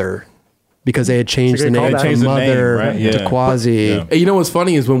Mother because they had changed It's a the great name callback. to Changed the name, Mother right? to Yeah. Quasi. Yeah. Hey, you know what's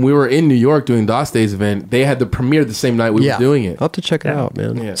funny is when we were in New York doing DOS Days event, they had the premiere the same night we Yeah, were doing it. I'll have to check it Yeah. out,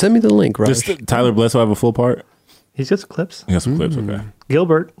 man. Yeah. Send me the link, right? Just Tyler Bledsoe have a full part. He's got some clips. I got some clips. Okay.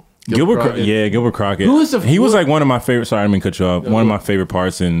 Gilbert. Gilbert Crockett. Yeah, Gilbert Crockett. Who was the- he was like one of my favorite. Sorry, I didn't mean to cut you off. One of my favorite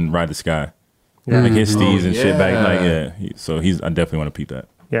parts in Ride the Sky. Yeah. Like his steez and shit back. yeah. Like so I definitely want to peep that.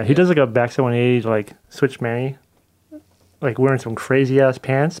 Yeah, he does like a backside 180, like switch Manny, like wearing some crazy ass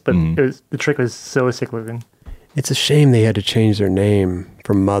pants, but the trick was so sick looking. It's a shame they had to change their name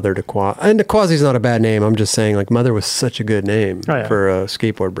from Mother to Quasi. And Quasi's not a bad name. I'm just saying, like, Mother was such a good name Oh, yeah. for a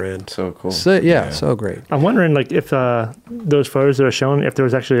skateboard brand. So cool. So, so great. I'm wondering, like, if those photos that are shown, if there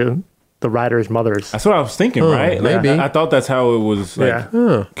was actually the rider's mothers. That's what I was thinking, Oh, right? Like, maybe. I thought that's how it was. Like,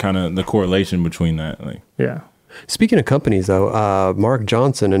 Yeah. kind of the correlation between that. Like, Yeah. Speaking of companies, though, Mark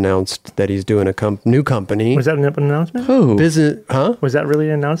Johnson announced that he's doing a new company. Was that an announcement? Who? Business, huh? Was that really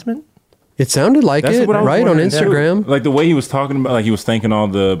an announcement? It sounded like That's it, what I was right, on wondering, too. Instagram. Like the way he was talking about, like he was thanking all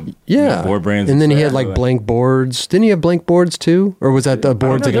the board brands. And then he had stuff. like blank boards. Didn't he have blank boards too? Or was that the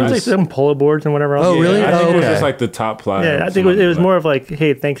boards that It he was like was... some polo boards and whatever else. Oh, really? I think it was okay. just like the top ply. Yeah, I think it was more of like,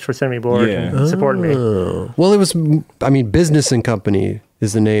 hey, thanks for sending me board and supporting me. Well, it was, I mean, Business and Company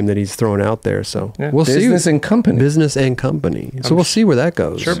is the name that he's throwing out there. So we'll see. Business and Company. Business and Company. So we'll see where that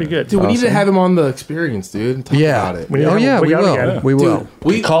goes. Sure, be good. Dude, we need to have him on the experience, dude, and talk about it. We need to Oh, have yeah, him- we gotta will. get him. We will. Dude,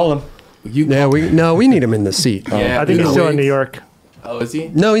 we Call him. Yeah, we need him in the seat. Yeah, I think dude, he's still in wait. New York. Oh, is he?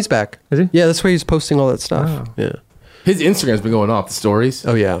 No, he's back. Is he? Yeah, that's why he's posting all that stuff. Yeah. His Instagram's been going off, the stories.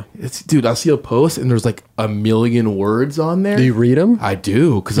 Oh, yeah. Dude, I see a post and there's like 1 million words on there. Do you read them? I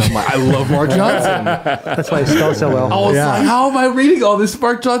do, because I'm like, I love Mark Johnson. That's why he spells so well. I was like, how am I reading all this?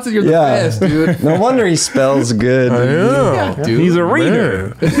 Mark Johnson, you're the Yeah. best, dude. No wonder he spells good. Yeah, dude. He's a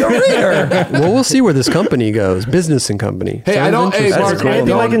reader. Well, we'll see where this company goes. Business and Company. Hey, I don't. Hey, That's Mark, cool. I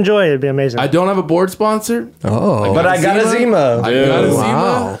Anything I can don't, enjoy, it'd be amazing. I don't have a board sponsor. Oh. But I got a Zima. I got a Dude. Zima.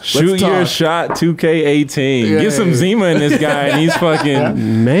 Wow. Let's Shoot your talk. shot 2K18. Yeah, Get some yeah. Zima in this guy, and he's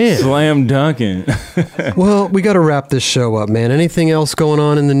fucking Man. slam dunking. Well, we got to wrap this show up, man. Anything else going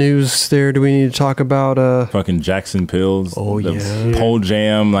on in the news there? Do we need to talk about? Fucking Jackson Pills. Oh, the yeah. Pole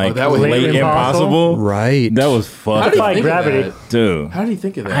Jam, like that was late Late impossible. Right. That was How did fucking he Defy think gravity. of that? dude. How did he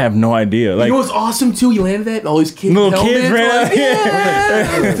think of that? I have no idea. Like You know what's awesome too? He landed that and all these kids, little helmets, kids ran like,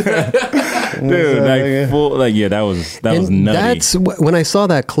 out. Dude, like full, like yeah, that was And nutty. that's when I saw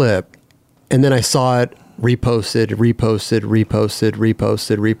that clip, and then I saw it reposted.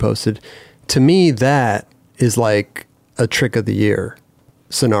 To me, that is like a trick of the year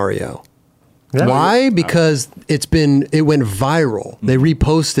scenario. Yeah. Why? Because it went viral. They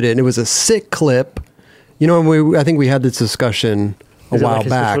reposted it, and it was a sick clip. You know, I think we had this discussion a Is it while like his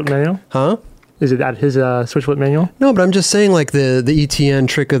back. switch foot manual? Huh? Is it at his switch foot manual? No, but I'm just saying, like the ETN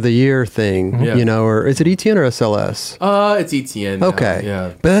trick of the year thing. Yeah. You know, or is it ETN or SLS? It's ETN. now, Okay.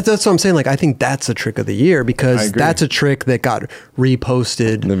 Yeah. But that's what I'm saying. Like, I think that's a trick of the year I because agree. that's a trick that got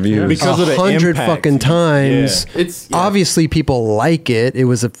reposted The views. Because of the 100 impact. fucking times. Yeah. It's yeah. Obviously, people like it. It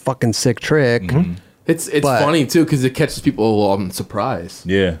was a fucking sick trick. Mm-hmm. It's but- funny too because it catches people on surprise.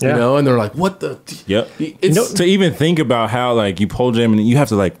 yeah. You know, and they're like, "What the?" Yep. It's To even think about how like you pole jam and you have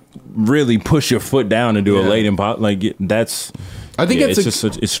to like really push your foot down to do a Yeah. late impo like that's. I think yeah, it's just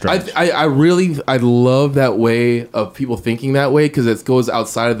such, it's strange. I love that way of people thinking that way because it goes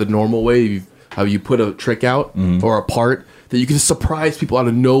outside of the normal way how you put a trick out or a part that you can just surprise people out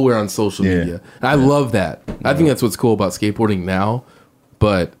of nowhere on social Yeah. media. And I love that. I think that's what's cool about skateboarding now,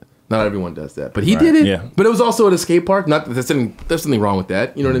 but not everyone does that. But he did it. Yeah. But it was also at a skate park. Not that there's something wrong with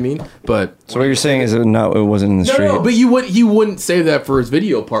that. You know what I mean? But So what you're saying is it wasn't in the street. no, but he wouldn't say that for his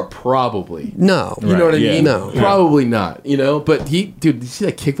video part, probably. No. You know what I yeah. mean? No. Probably not. You know, but dude, did you see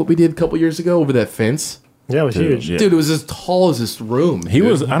that kickflip we did a couple years ago over that fence? Yeah, it was huge. yeah. Dude, it was as tall as this room. He dude.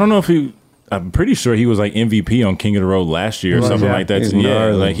 was. I don't know if he. I'm pretty sure he was like MVP on King of the Road last year or something yeah. like that. He's Yeah,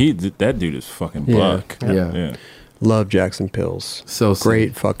 gnarly. like that dude is fucking buck. Yeah. yeah. Love Jackson Pills. So sick.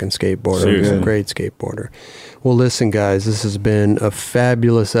 Great fucking skateboarder. Seriously. Great skateboarder. Well, listen, guys, this has been a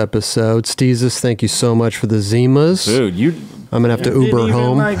fabulous episode. Steezus, thank you so much for the Zimas. Dude, you. I'm going to have to didn't Uber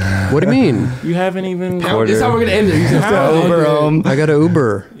even, what like- do you mean? You haven't even. This is how we're gonna end it. He's gonna Uber home. I got to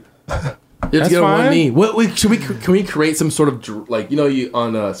Uber. You have to get on one fine. knee. Can we create some sort of like you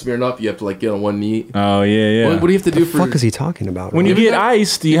on Smirnoff you have to like get on one knee. Oh yeah. What do you have to do for? Fuck is he talking about? When you Maybe get that-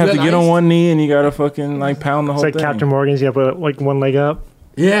 iced, you you have to got get on iced? one knee and you gotta fucking like pound the It's whole like thing. Captain Morgan's. You have like one leg up.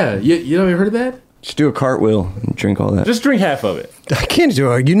 Yeah, you know you heard of that? Just do a cartwheel and drink all that. Just drink half of it. I can't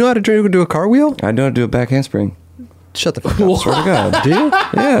do it. You know how to do a cartwheel? I know how to do a back handspring. Shut the fuck up. Swear to God. Do you?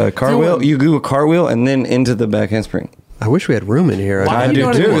 Yeah, a cartwheel. Do it. You do a cartwheel and then into the back handspring. I wish we had room in here. Why? I You know do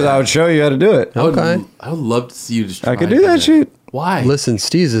what I too. mean? I would show you how to do it. Okay. I would love to see you just. I could try do that shit. Why? Listen,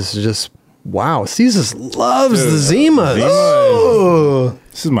 Steezus is just, wow. Steezus loves the Zimas. Zima. Oh.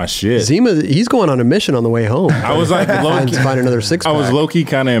 This is my shit. Zima, he's going on a mission on the way home. I was like Find another six I pack. was low key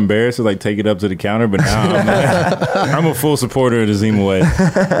kind of embarrassed to like take it up to the counter, but now I'm, like, I'm a full supporter of the Zima way.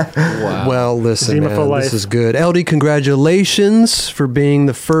 Wow. Well, listen, Zima for man, life. this is good. LD, congratulations for being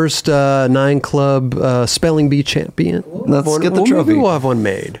the first 9 Club spelling bee champion. Let's get the Maybe trophy. we'll have one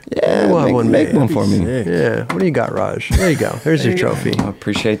made. Yeah, we'll have one make made. one for me. Yeah. What do you got, Raj? There you go. There's your trophy. I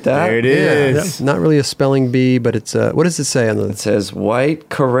appreciate that. There it Yeah. is. Not really a spelling bee, but it's what does it say on It the? says white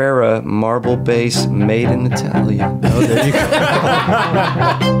Carrera marble base made in Italy. Oh, there you go.